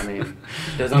honest. I mean,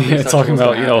 there's nothing Yeah, talking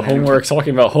about, you know, homework,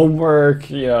 talking about homework,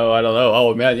 you know, I don't know.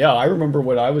 Oh, man, yeah, I remember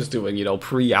what I was doing, you know,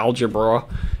 pre-algebra.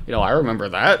 You know, I remember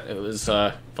that. It was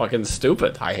fucking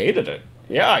stupid. I hated it.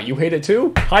 Yeah, you hate it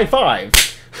too? High five.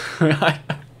 I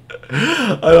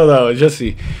don't know,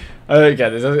 Jesse.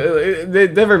 Again,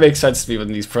 it never makes sense to me when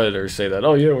these predators say that.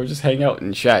 Oh yeah, we're just hanging out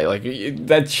and chat. Like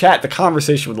that chat, the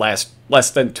conversation would last less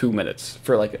than 2 minutes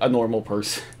for like a normal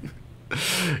person.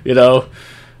 You know,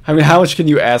 I mean, how much can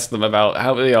you ask them about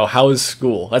how is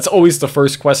school? That's always the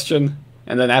first question.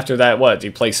 And then after that, what? Do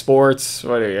you play sports?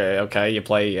 Okay, you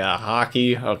play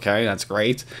hockey. Okay, that's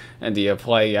great. And do you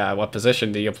play, what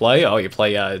position do you play? Oh, you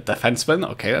play defenseman.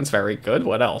 Okay, that's very good.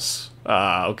 What else?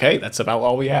 Okay, that's about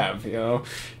all we have, you know?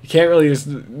 You can't really, there's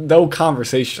no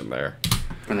conversation there.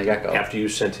 From the get-go. After you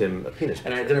sent him a penis picture.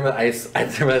 And I didn't realize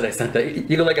I sent that. You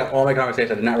can look at all my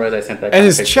conversations. I did not realize I sent that. And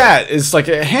his chat is like,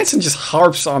 Hansen just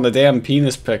harps on the damn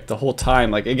penis pic the whole time.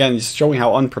 Like, again, just showing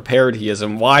how unprepared he is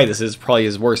and why this is probably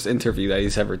his worst interview that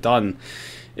he's ever done.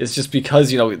 It's just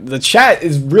because, you know, the chat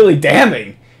is really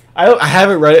damning. I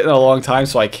haven't read it in a long time,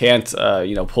 so I can't,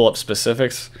 you know, pull up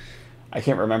specifics. I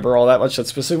can't remember all that much that's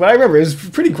specific, but I remember it was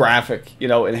pretty graphic, you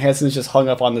know, and Hansen's just hung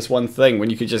up on this one thing when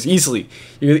you could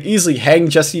easily hang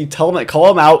Jesse, call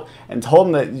him out, and tell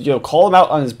him that, you know, call him out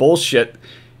on his bullshit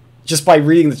just by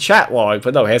reading the chat log,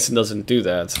 but no, Hansen doesn't do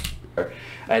that.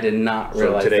 I did not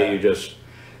realize so today that. you just...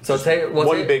 So say one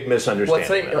big misunderstanding.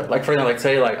 Say, like for example, like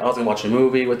say like I was gonna watch a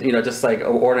movie with, you know, just like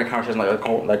ordinary conversation like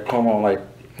Como like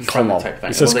Como type thing.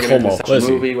 He says Como. Watch a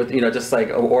movie with, you know, just like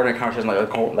ordinary conversation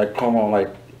like Como like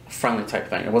friendly type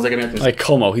thing. It wasn't gonna be like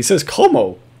Como. He says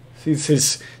Como.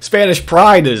 His Spanish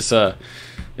pride is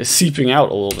seeping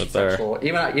out a little bit there.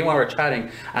 Even when we were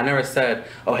chatting, I never said,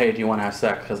 "Oh, hey, do you want to have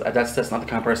sex?" Because that's not the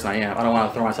kind of person I am. I don't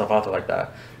want to throw myself out there like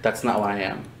that. That's not what I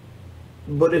am.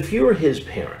 But if you're his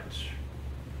parents,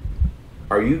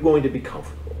 are you going to be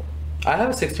comfortable? I have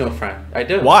a 16-year-old friend. I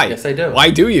do. Why? Yes, I do.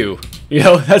 Why do you? You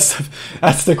know, that's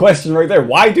the question right there.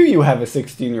 Why do you have a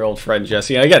 16-year-old friend,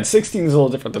 Jesse? And again, 16 is a little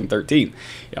different than 13, you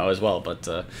know, as well. But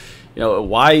you know,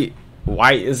 why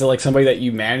is it like somebody that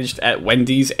you managed at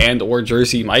Wendy's and or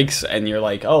Jersey Mike's, and you're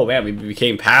like, oh man, we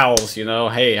became pals. You know,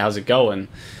 hey, how's it going?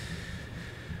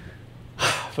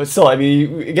 But still, I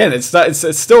mean, again, it's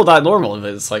still not normal.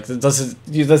 It's like, does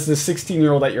the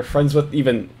 16-year-old that you're friends with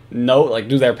even know? Like,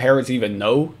 do their parents even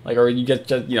know? Like, or you get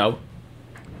just, you know,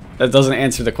 that doesn't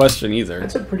answer the question either.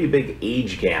 That's a pretty big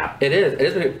age gap. It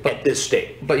is. But, at this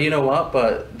stage. But you know what?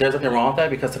 But there's nothing wrong with that,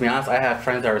 because to be honest, I have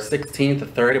friends that are 16 to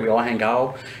 30. We all hang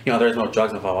out. You know, there's no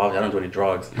drugs involved. Obviously, I don't do any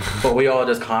drugs. But we all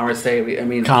just conversate.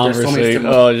 Conversate. There's so many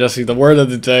oh, Jesse, the word of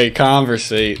the day,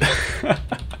 conversate.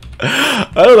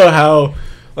 I don't know how,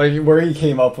 like, where he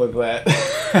came up with that.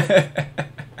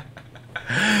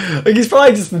 Like, he's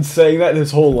probably just been saying that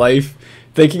his whole life,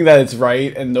 thinking that it's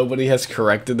right, and nobody has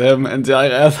corrected him. And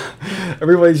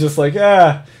everybody's just like,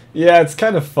 yeah, it's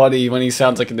kind of funny when he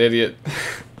sounds like an idiot.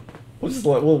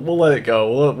 We'll let it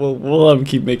go. We'll let him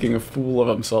keep making a fool of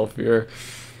himself here.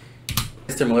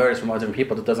 Similarities from all different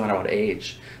people. It doesn't matter what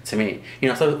age. To me, you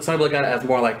know, so some people look at it as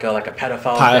more like a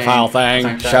pedophile thing.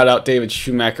 Like shout out David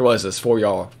Schumacher. What is this for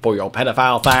y'all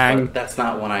pedophile thing? But that's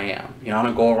not what I am. You know, I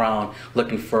don't go around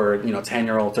looking for, you know,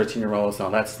 10-year-olds, 13-year-olds. No,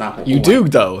 that's not what you do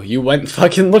though. You went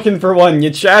fucking looking for one.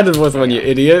 You chatted with one, you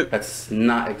idiot. That's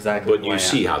not exactly. But you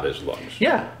see how this looks.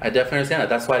 Yeah, I definitely understand that.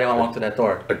 That's why I didn't walk through that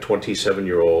door. A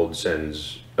 27-year-old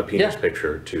sends a penis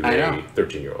picture to a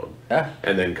 13-year-old. Yeah.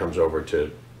 And then comes over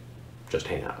to just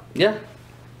hang out. Yeah,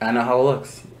 I know how it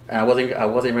looks. And I wasn't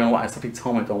even gonna walk. Something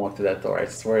told me don't walk through that door. I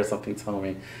swear something told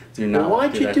me do not. Well,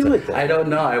 why'd you do it then? I don't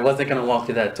know. I wasn't gonna walk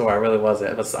through that door. I really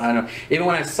wasn't. But I don't know. Even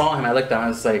when I saw him, I looked at him. I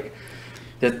was like,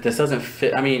 this doesn't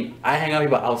fit. I mean, I hang out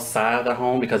with people outside of their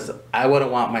home because I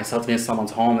wouldn't want myself to be in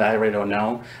someone's home that I really don't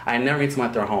know. I never meet someone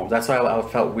at their home. That's why I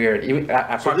felt weird. Even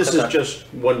so this is just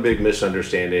one big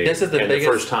misunderstanding. This is the biggest.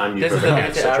 The first time you've this is the ever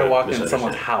biggest had I such ever a walked into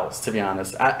someone's house, to be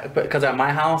honest. Because at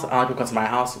my house, I don't like people come to my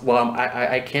house. Well,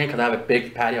 I can't because I have a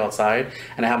big patio outside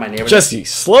and I have my neighbors. Jesse,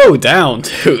 slow down,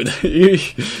 dude. You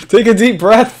take a deep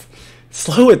breath.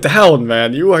 Slow it down,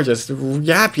 man. You are just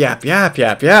yap, yap, yap,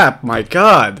 yap, yap. My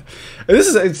God. And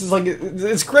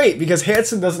it's great because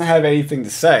Hanson doesn't have anything to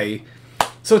say.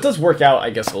 So it does work out, I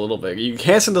guess, a little bit.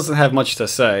 Hanson doesn't have much to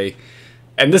say.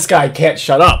 And this guy can't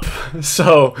shut up.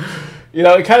 So, you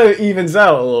know, it kind of evens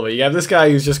out a little bit. You have this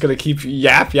guy who's just going to keep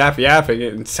yapping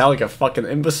and sound like a fucking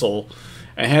imbecile.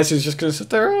 And Hanson's just going to sit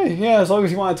there, hey, yeah, as long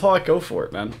as you want to talk, go for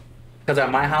it, man. Because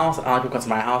at my house, I don't like people come to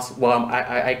my house. Well,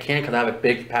 I can't because I have a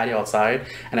big patio outside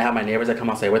and I have my neighbors that come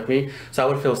outside with me. So I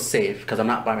would feel safe because I'm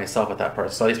not by myself with that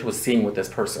person. So at least people see me with this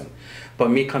person.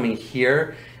 But me coming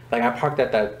here, like I parked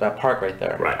at that park right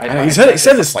there. Right. He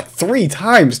said this like 3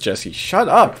 times, Jesse. Shut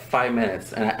up. 5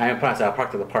 minutes. And I parked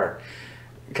at the park.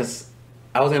 Because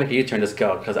I was going to make a U-turn and just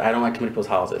go because I don't like coming to people's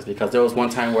houses. Because there was one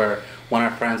time where one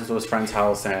of our friends was to his friend's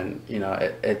house and, you know,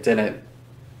 it didn't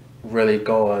really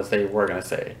go as they were going to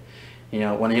say. You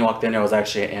know, when he walked in, there was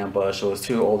actually an ambush. It was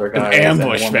 2 older guys. An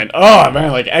ambush, man. Oh,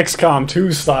 man, like XCOM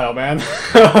 2 style, man.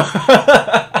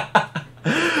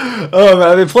 Oh, man,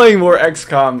 I've been playing more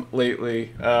XCOM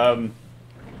lately. I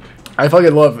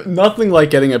fucking love nothing like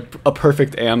getting a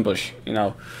perfect ambush. You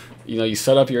know, you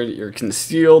set up you're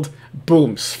concealed.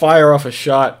 Boom, fire off a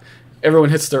shot. Everyone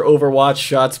hits their Overwatch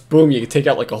shots. Boom, you can take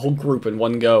out like a whole group in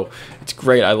one go. It's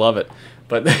great. I love it.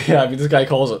 But yeah, I mean, this guy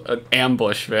calls it an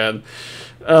ambush, man.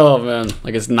 Oh man,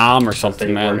 like it's Nom or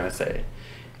something, man. Gonna say,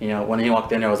 you know, when he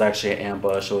walked in, there was actually an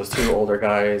ambush. It was 2 older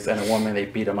guys and a woman. They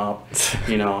beat him up.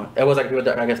 You know, it was like people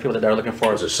that they're looking for.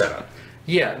 It was a setup.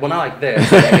 Yeah, well, not like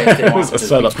this. I guess they It was a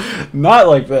setup, not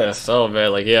like this. Oh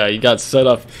man, like yeah, you got set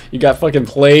up. You got fucking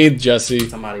played, Jesse.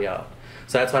 Somebody up.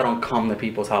 So that's why I don't come to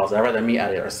people's houses. I'd rather meet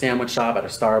at a sandwich shop, at a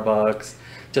Starbucks,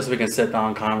 just so we can sit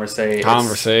down, conversate.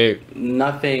 Conversate.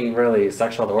 Nothing really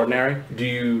sexual or ordinary. Do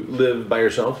you live by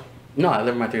yourself? No, I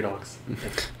live with my 3 dogs.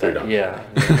 3 dogs. Yeah.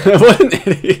 What an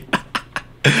idiot.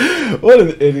 What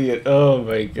an idiot. Oh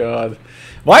my God.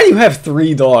 Why do you have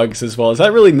 3 dogs as well? Is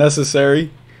that really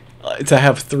necessary to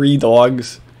have 3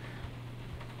 dogs?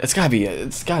 It's gotta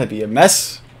be a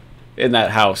mess in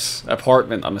that house.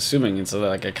 Apartment, I'm assuming. It's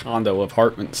like a condo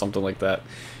apartment, something like that.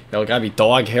 You know, gotta be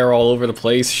dog hair all over the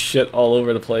place, shit all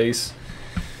over the place.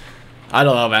 I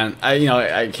don't know, man.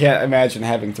 I can't imagine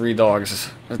having 3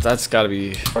 dogs. That's gotta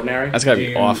be ordinary. That's gotta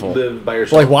be awful. Live by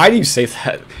yourself? Like, why do you say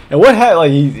that? And what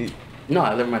No,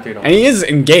 I live with my 3 dogs. And he is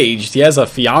engaged. He has a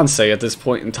fiance at this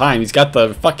point in time. He's got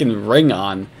the fucking ring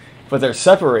on, but they're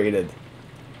separated.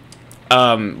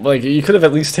 Like you could have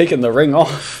at least taken the ring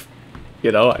off.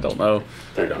 You know, I don't know.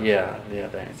 3 dogs. Yeah,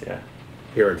 thanks. Yeah.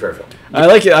 Here in Fairfield. I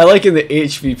like it. I like in the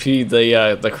HVP,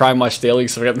 the Crime Watch Daily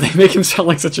stuff. They make him sound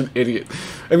like such an idiot.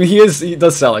 I mean, he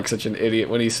does sound like such an idiot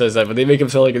when he says that, but they make him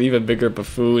sound like an even bigger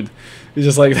buffoon. He's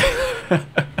just like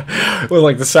with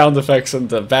like the sound effects and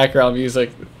the background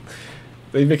music.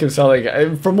 They make him sound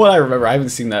like, from what I remember, I haven't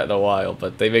seen that in a while,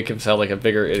 but they make him sound like a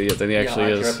bigger idiot than he actually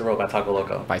is. Up the road by Taco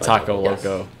Loco. By Taco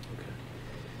Loco.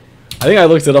 I think I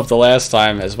looked it up the last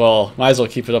time as well. Might as well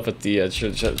keep it up with the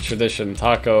tradition.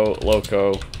 Taco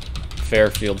Loco,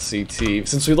 Fairfield CT.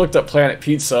 Since we looked up Planet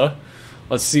Pizza,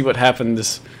 let's see what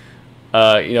happens.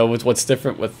 You know, with what's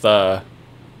different with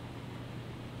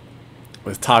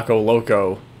Taco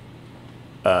Loco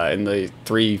in the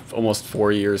almost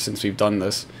 4 years since we've done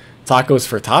this. Tacos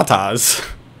for tatas.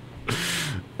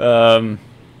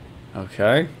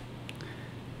 Okay.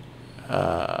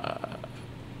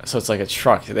 So it's like a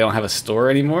truck. They don't have a store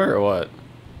anymore, or what?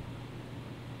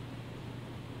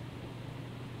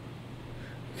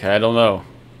 Okay, I don't know.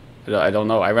 I don't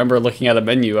know. I remember looking at a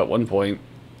menu at one point.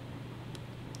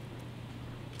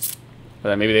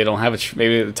 But maybe they don't have it.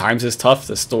 Maybe the times is tough.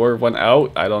 The store went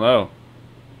out. I don't know.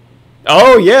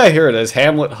 Oh, yeah, here it is.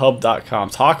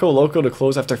 HamletHub.com. Taco Loco to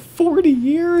close after 40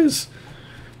 years.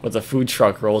 But the food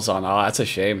truck rolls on. Oh, that's a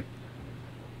shame.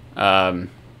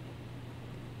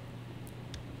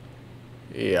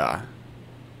 Yeah.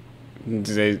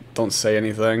 They don't say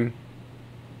anything.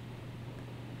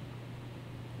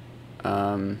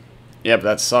 Yeah, but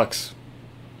that sucks.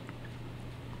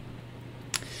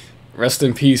 Rest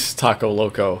in peace, Taco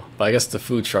Loco. But I guess the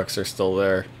food trucks are still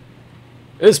there.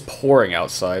 It is pouring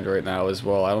outside right now as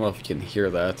well. I don't know if you can hear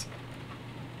that.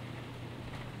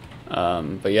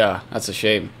 But yeah, that's a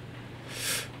shame.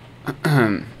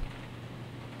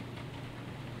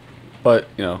 But,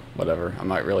 you know, whatever. I'm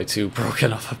not really too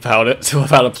broken up about it,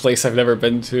 about a place I've never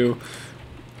been to.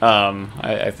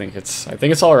 I think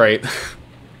it's all right.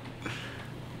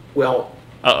 Well,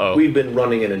 we've been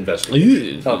running an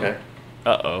investigation. Okay.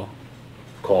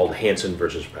 Called Hansen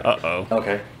versus Predator.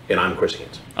 Okay. And I'm Chris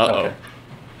Hansen. Okay.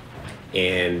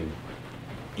 And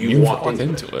you walked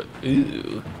into it.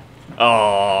 Ew.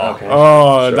 Oh. Okay.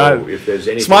 Oh. So that, if there's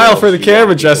anything smile for the you camera,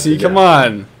 want Jesse. Come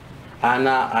on. I'm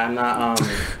not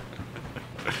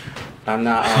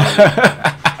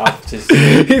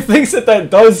He thinks that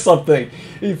does something.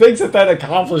 He thinks that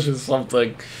accomplishes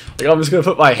something. Like, I'm just gonna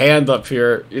put my hand up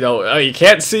here. You know, you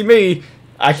can't see me.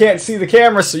 I can't see the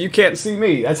camera, so you can't see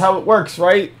me. That's how it works,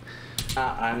 right?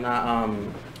 I'm not.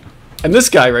 And this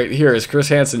guy right here is Chris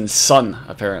Hansen's son,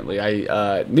 apparently.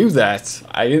 I knew that.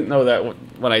 I didn't know that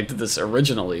when I did this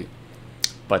originally.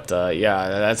 But, yeah,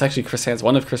 that's actually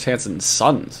one of Chris Hansen's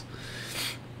sons.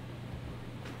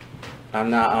 I'm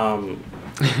not,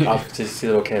 I'll just see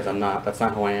little kids. I'm not. That's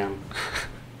not who I am.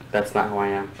 That's not who I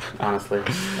am. Honestly,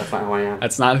 that's not who I am.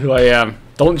 That's not who I am.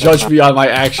 Don't judge me on my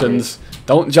actions.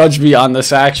 Don't judge me on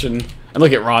this action. And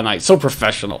look at Raw Knight, so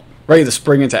professional. Ready to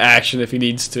spring into action if he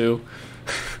needs to.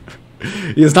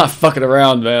 He's not fucking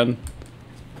around, man.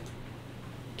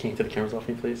 Can you take the cameras off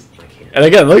me, please? I can't. And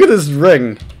again, look at this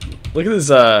ring. Look at this,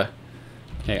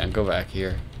 hang on, go back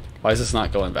here. Why is this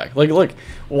not going back? Look,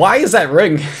 why is that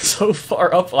ring so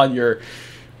far up on your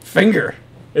finger?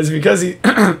 Is it because he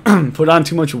put on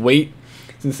too much weight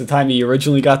since the time he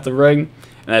originally got the ring?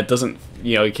 And that doesn't,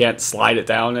 you know, he can't slide it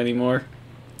down anymore?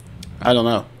 I don't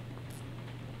know.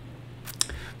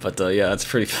 But, yeah, that's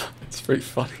pretty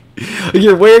funny.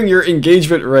 You're wearing your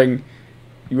engagement ring.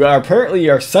 You are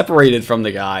apparently separated from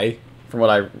the guy, from what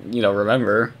I,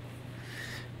 remember.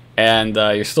 And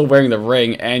you're still wearing the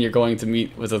ring, and you're going to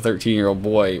meet with a 13-year-old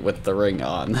boy with the ring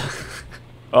on.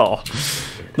 Oh,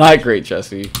 not great,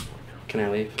 Jesse. Can I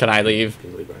leave? Can I leave? You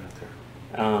can leave right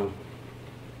out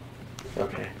there.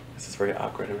 Okay. This is very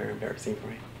awkward and very embarrassing for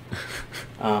me.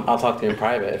 I'll talk to you in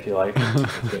private if you like. Turn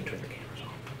the cameras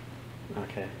on.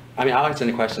 Okay. I mean, I'll answer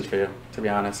any questions for you, to be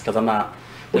honest, because I'm not.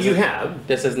 Well, you have.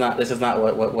 This is not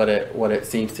what it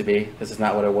seems to be. This is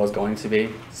not what it was going to be.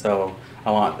 So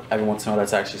I want everyone to know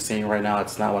that's actually seeing right now.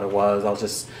 It's not what it was.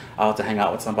 I'll have to hang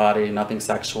out with somebody. Nothing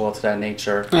sexual to that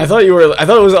nature. I thought it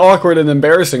was awkward and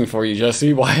embarrassing for you,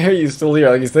 Jesse. Why are you still here?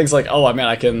 Like, he thinks like, oh man,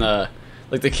 I can.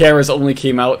 Like the cameras only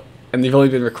came out and they've only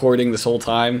been recording this whole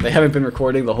time. They haven't been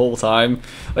recording the whole time.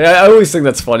 Like I always think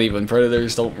that's funny when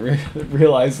predators don't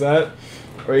realize that.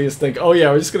 Or you just think, oh yeah,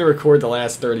 we're just going to record the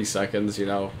last 30 seconds, you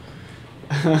know.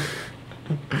 And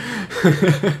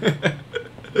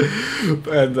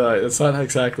it's not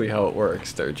exactly how it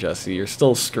works there, Jesse. You're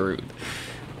still screwed.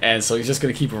 And so he's just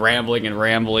going to keep rambling and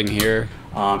rambling here.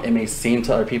 It may seem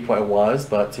to other people it was,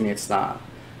 but to me it's not.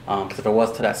 Because if it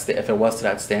was to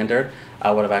that standard, I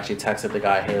would have actually texted the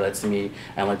guy, hey, let's meet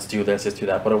and let's do this, let's do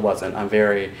that. But it wasn't. I'm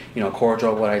very,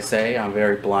 cordial with what I say. I'm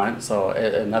very blunt. So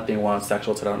nothing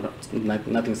sexual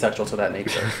to that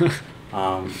nature.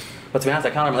 But to be honest, I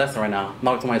can't remember lesson right now. I'm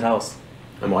not walking to my house.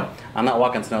 And what? I'm not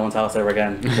walking to no one's house ever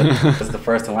again. This is the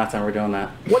first and last time we're doing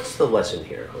that. What's the lesson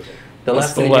here, Jose? The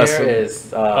lesson here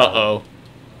is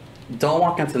don't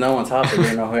walk into no one's house if you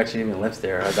don't know who actually even lives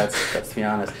there. That's to be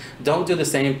honest. Don't do the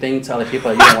same thing to other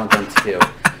people that you don't want them to do.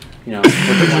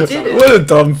 What a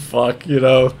dumb fuck,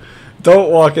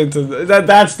 Don't walk into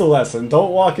that's the lesson.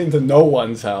 Don't walk into no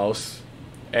one's house.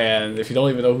 And if you don't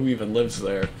even know who even lives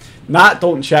there.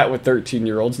 Don't chat with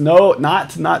 13-year-olds. No,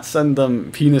 not send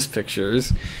them penis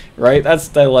pictures. Right? That's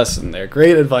the lesson there.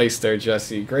 Great advice there,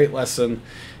 Jesse. Great lesson.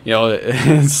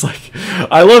 It's like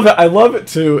I love it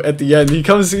too. At the end, he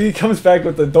comes back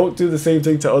with the don't do the same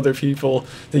thing to other people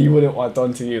that you wouldn't want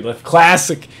done to you. The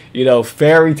classic,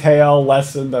 fairy tale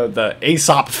lesson, the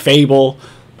Aesop fable.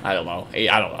 I don't know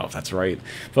if that's right,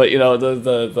 but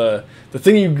the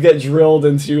thing you get drilled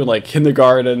into in like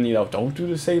kindergarten. Don't do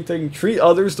the same thing. Treat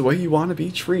others the way you want to be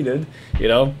treated.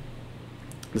 The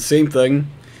same thing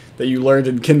that you learned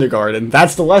in kindergarten.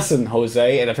 That's the lesson,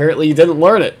 Jose. And apparently you didn't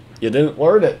learn it. You didn't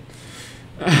learn it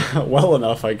well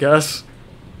enough, I guess.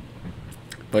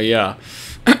 But yeah.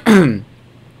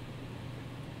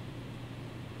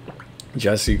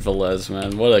 Jesse Velez,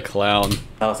 man. What a clown.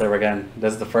 I'll say it again.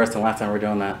 This is the first and last time we're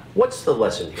doing that. What's the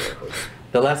lesson here, Jose?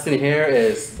 The lesson here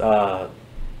is don't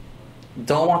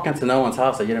walk into no one's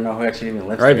house that you don't know who actually even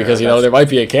lives there. Right, because, there might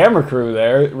be a camera crew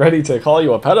there ready to call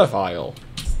you a pedophile.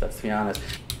 That's to be honest.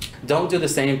 Don't do the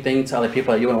same thing to other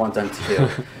people that you wouldn't want them to do.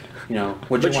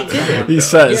 Would you want someone? He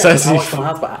says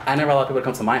I never allow people to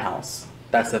come to my house.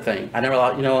 That's the thing. I never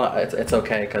thought, you know what, it's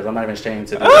okay, because I'm not even ashamed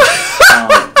to do this.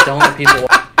 Don't let people...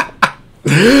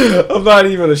 I'm not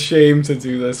even ashamed to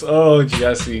do this. Oh,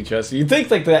 Jesse. You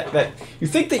think like that you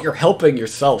think that you're helping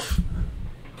yourself,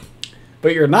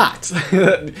 but you're not.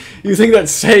 You think that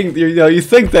saying, you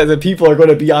think that the people are going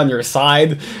to be on your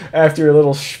side after your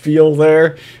little spiel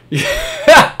there. You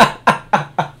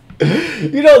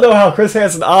don't know how Chris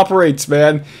Hansen operates,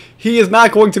 man. He is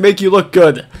not going to make you look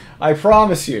good. I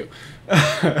promise you.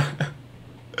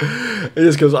 It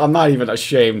just goes, I'm not even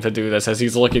ashamed to do this, as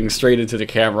he's looking straight into the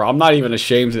camera. I'm not even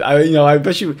ashamed to, I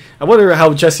bet you, I wonder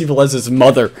how Jesse Velez's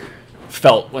mother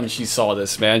felt when she saw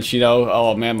this, man.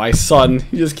 Oh man, my son,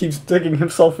 he just keeps digging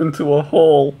himself into a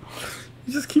hole.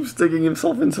 He just keeps digging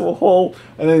himself into a hole.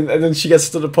 And then she gets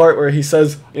to the part where he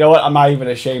says, you know what, I'm not even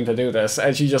ashamed to do this.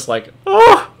 And she's just like,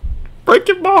 oh,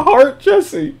 breaking my heart,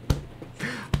 Jesse.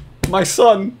 My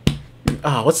son.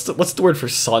 What's the word for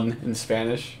son in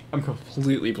Spanish? I'm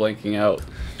completely blanking out.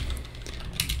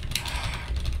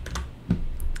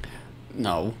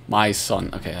 No, my son.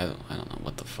 Okay, I don't know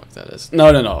what the fuck that is.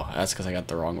 No. That's because I got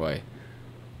the wrong way.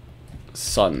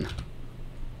 Son.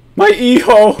 My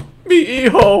hijo. Mi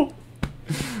hijo.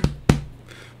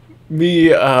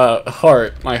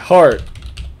 Heart. My heart.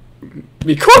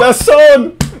 Mi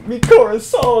corazón. Mi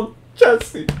corazón.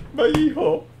 Jesse. My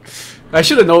hijo. I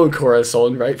should have known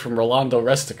Corazon, right, from Rolando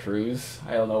Restacruz.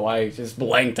 I don't know why I just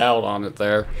blanked out on it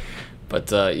there. But,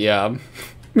 yeah.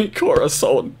 Mi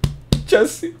Corazon.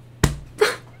 Jesse.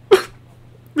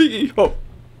 Mi hijo.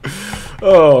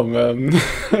 Oh, man.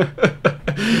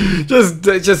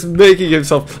 just making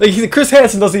himself... Like, Chris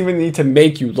Hansen doesn't even need to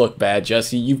make you look bad,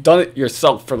 Jesse. You've done it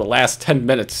yourself for the last 10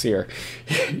 minutes here.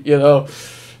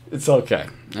 It's okay.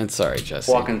 I'm sorry,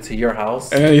 Jesse. Walk into your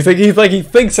house. And then he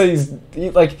thinks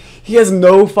that he has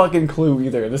no fucking clue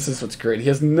either. This is what's great. He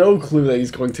has no clue that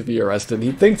he's going to be arrested.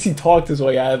 He thinks he talked his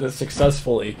way out of this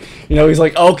successfully. He's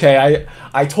like, okay,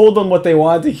 I told them what they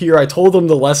wanted to hear. I told them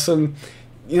the lesson.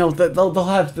 That they'll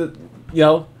have the,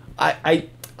 I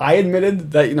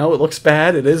admitted that, it looks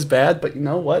bad. It is bad, but you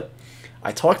know what?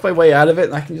 I talked my way out of it,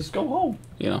 and I can just go home.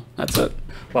 That's it.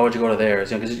 Why would you go to theirs?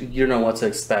 Because you don't know what to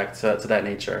expect to that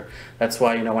nature. That's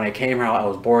why, when I came here, I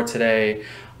was bored today.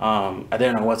 I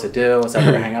didn't know what to do, so I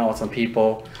had to hang out with some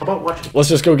people. How about watching? Let's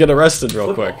just go get arrested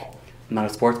real quick. I'm not a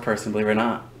sports person, believe it or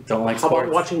not. Don't like sports. How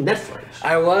about watching Netflix?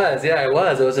 I was.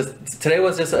 It was just, today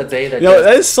was just a day that...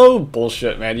 that is so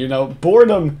bullshit, man.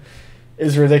 Boredom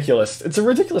is ridiculous. It's a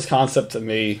ridiculous concept to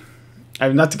me. I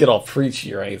mean, not to get all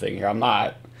preachy or anything here. I'm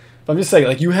not. But I'm just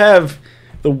saying, you have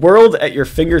the world at your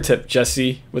fingertip,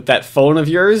 Jesse, with that phone of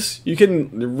yours. You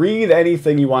can read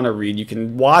anything you want to read. You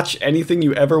can watch anything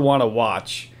you ever want to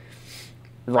watch.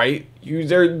 Right?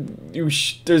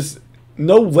 There's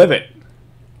no limit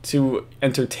to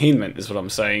entertainment, is what I'm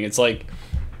saying. It's like,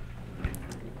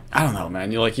 I don't know,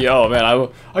 man. You're like, yo, man,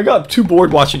 I got too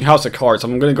bored watching House of Cards.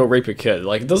 I'm gonna go rape a kid.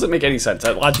 It doesn't make any sense.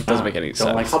 That logic doesn't make any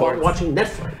sense. Like How about watching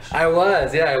Netflix? I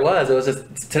was. It was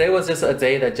just, today was just a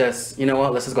day that just, you know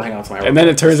what? Let's just go hang out tomorrow. And then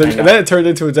it turned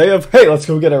into a day of, hey, let's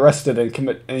go get arrested and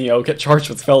commit and get charged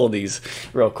with felonies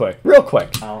real quick.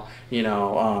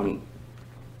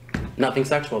 Nothing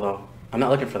sexual though. I'm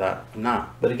not looking for that. I'm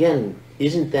not. But again,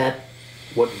 isn't that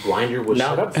what Grindr was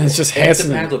set up for? And it's just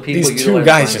Hansen, these two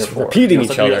guys just repeating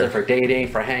each other. For dating,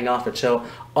 for hanging out, for chill.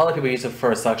 All the people use it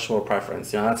for a sexual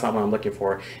preference. That's not what I'm looking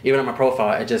for. Even on my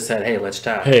profile, it just said, hey, let's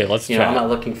chat. Hey, let's chat. I'm not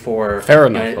looking for... Fair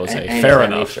enough, Jose. Fair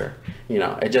enough. Nature.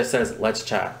 It just says, let's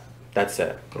chat. That's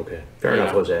it. Okay. Fair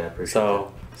enough, Jose. I appreciate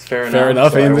so, it's fair enough.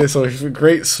 Fair enough. And so a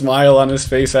great smile on his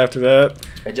face after that.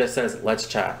 It just says, let's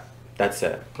chat. That's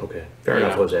it. Okay. Fair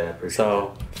enough, Jose. I appreciate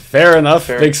so, fair enough.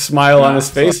 Big smile on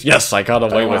his face. Yes, I got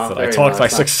away with it. I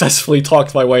successfully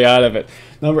talked my way out of it.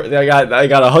 I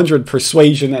got 100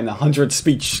 persuasion and 100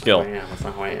 speech skill. That's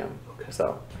not who I am. Okay.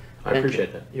 So, I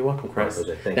appreciate that. You're welcome, Chris.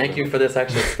 Thank you for this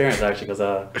actual experience, actually,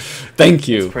 because thank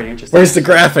you. It's pretty interesting. Where's the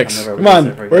graphics? Come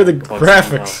on, where are the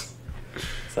graphics?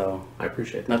 So I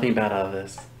appreciate that. Nothing bad out of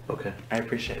this. Okay. I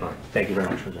appreciate it. Right. Thank you very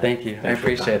much for that. Thank you. I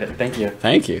appreciate it. Thank you.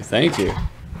 Thank you.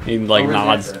 He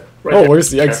nods. Right where's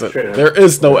the exit? There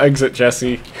is no exit,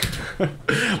 Jesse.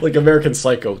 Like American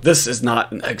Psycho. This is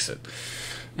not an exit.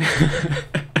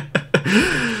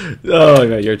 Oh,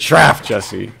 yeah, you're trapped,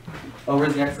 Jesse. Oh,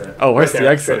 where's the exit? Oh, where's the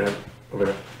exit? Over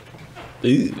there.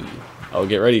 Ooh. Oh,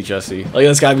 get ready, Jesse.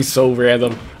 That's gotta be so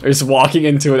random. They're just walking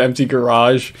into an empty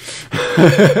garage.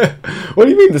 What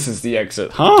do you mean this is the exit?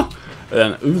 Huh? And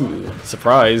then, ooh,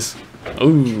 surprise.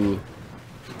 Ooh.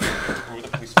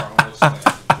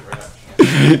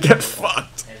 Get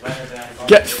fucked.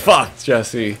 Get fucked,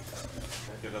 Jesse. You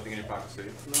have nothing in your pocket, do you?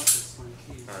 No, just my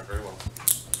keys. Alright, very well.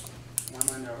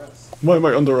 Why am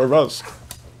I under arrest?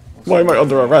 Why am I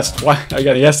under arrest? Why?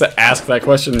 Again, he has to ask that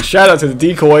question. Shout out to the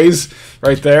decoys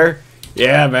right there.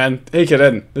 Yeah, man. Take it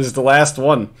in. This is the last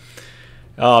one.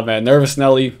 Oh, man. Nervous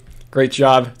Nelly. Great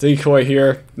job. Decoy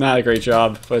here. Not a great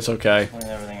job, but it's okay.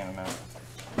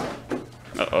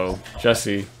 Uh-oh.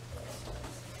 Jesse.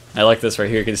 I like this right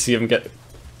here. You can see him get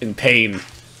in pain.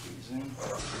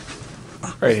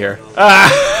 Right here.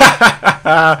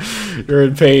 Ah! You're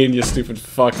in pain, you stupid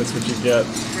fuck. That's what you get.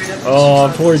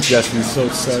 Oh, poor Jesse's so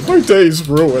sad. My day's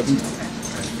ruined.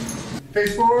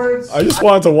 Face forwards. I just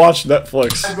wanted to watch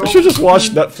Netflix. I should just watch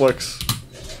Netflix.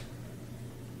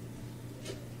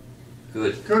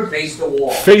 Good. Good. Face the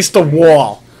wall. Face the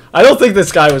wall. I don't think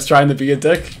this guy was trying to be a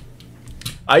dick.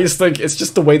 I just think it's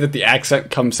just the way that the accent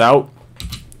comes out.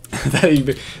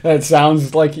 that it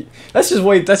sounds like that's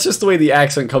just the way the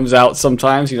accent comes out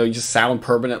sometimes. You know, you just sound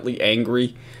permanently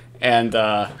angry, and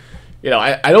you know,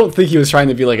 I don't think he was trying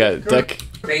to be like a dick.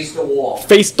 Face the wall.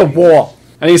 Face the wall,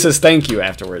 and he says thank you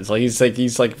afterwards. Like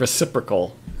he's like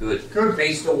reciprocal. Good. Good.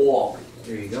 Face the wall.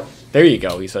 There you go. There you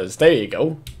go. He says there you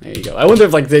go. There you go. I wonder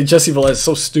if like Jesse Velez is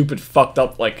so stupid fucked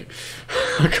up like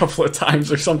a couple of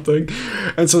times or something,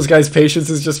 and so this guy's patience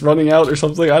is just running out or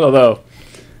something. I don't know.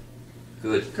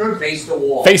 Good. Good. Face the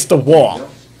wall. Face the wall.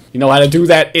 You know how to do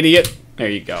that, idiot? There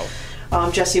you go.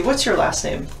 Jesse, what's your last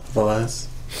name? Velez.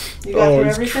 You got through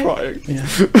he's everything? crying. Yeah.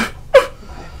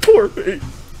 Poor me.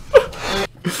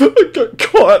 I got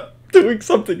caught doing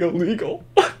something illegal.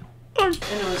 I'm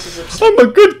a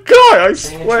good guy, I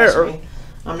swear.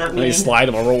 I'm not And meaning, he slide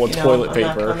him a roll of toilet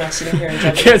paper. I'm not sitting here and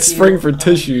judging Can't you. spring for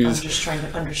tissues. I'm just trying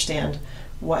to understand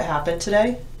what happened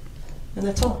today, and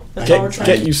that's all. That's all we're trying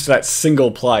Get to used to that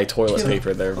single ply toilet Yeah.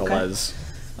 paper there, Okay. Velez.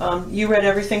 You read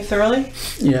everything thoroughly?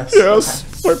 Yes.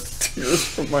 Yes, wipe tears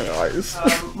from my eyes.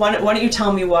 Why don't you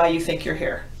tell me why you think you're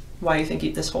here? Why you think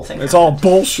this whole thing It's happened? all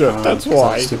bullshit, that's I was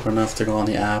why. stupid enough to go on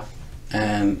the app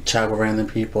and chat with random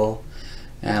people,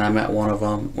 and I met one of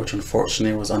them, which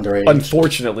unfortunately was underage.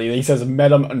 Unfortunately, he says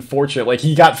met him unfortunately. Like,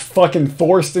 he got fucking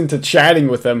forced into chatting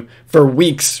with him for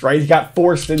weeks, right? He got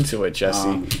forced into it,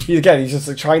 Jesse. He's just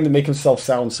like, trying to make himself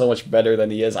sound so much better than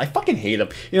he is. I fucking hate him.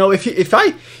 You know, if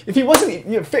he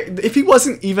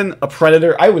wasn't even a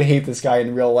predator, I would hate this guy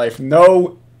in real life.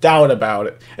 No doubt about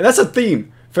it. And that's a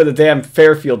theme for the damn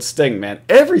Fairfield Sting, man.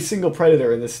 Every single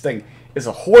predator in this Sting is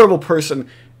a horrible person.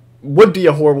 Would be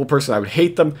a horrible person. I would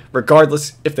hate them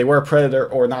regardless if they were a predator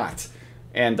or not.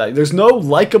 And there's no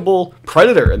likable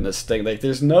predator in this thing. Like,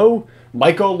 there's no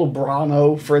Michael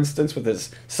Lobrano, for instance, with his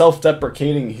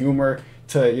self-deprecating humor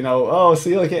to, you know, oh,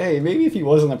 see, like, hey, maybe if he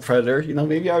wasn't a predator, you know,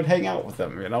 maybe I would hang out with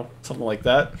him, you know, something like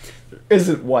that. There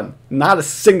isn't one. Not a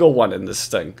single one in this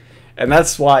thing. And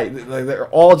that's why they're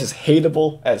all just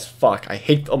hateable as fuck. I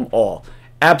hate them all.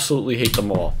 Absolutely hate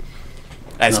them all.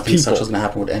 As Nothing people. such was gonna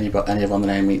happen with any of them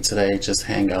that I meet today. Just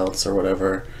hangouts or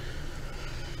whatever.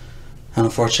 And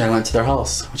unfortunately, I went to their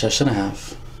house, which I shouldn't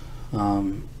have.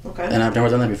 Okay. And I've never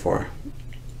done that before.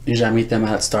 Usually, I meet them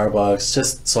at Starbucks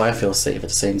just so I feel safe at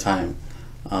the same time.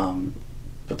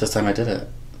 But this time, I did it.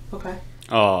 Okay.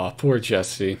 Oh, poor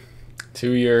Jesse.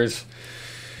 2 years.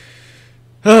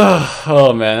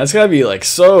 Oh man, that's gotta be like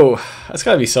so. That's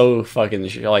gotta be so fucking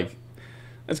like.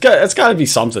 It's gotta be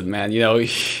something, man. You know.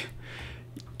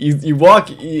 You walk.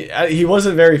 He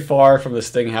wasn't very far from the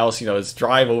Sting house. You know, his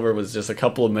drive over was just a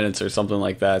couple of minutes or something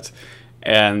like that.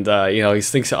 And you know, he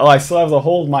thinks, oh, I still have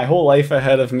my whole life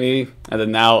ahead of me. And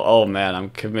then now, oh man, I'm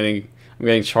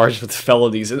getting charged with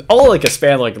felonies, and all like a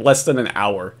span of like less than an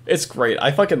hour. It's great.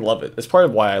 I fucking love it. It's part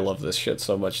of why I love this shit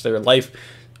so much. Their life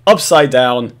upside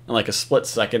down in like a split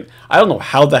second. I don't know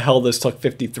how the hell this took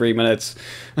 53 minutes,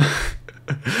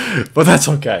 but that's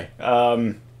okay.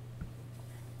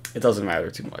 It doesn't matter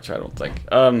too much, I don't think.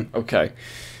 Okay.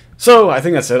 So, I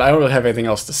think that's it. I don't really have anything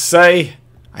else to say.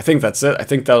 I think that's it. I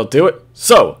think that'll do it.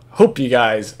 So, hope you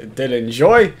guys did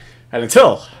enjoy. And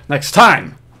until next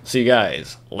time, see you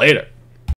guys later.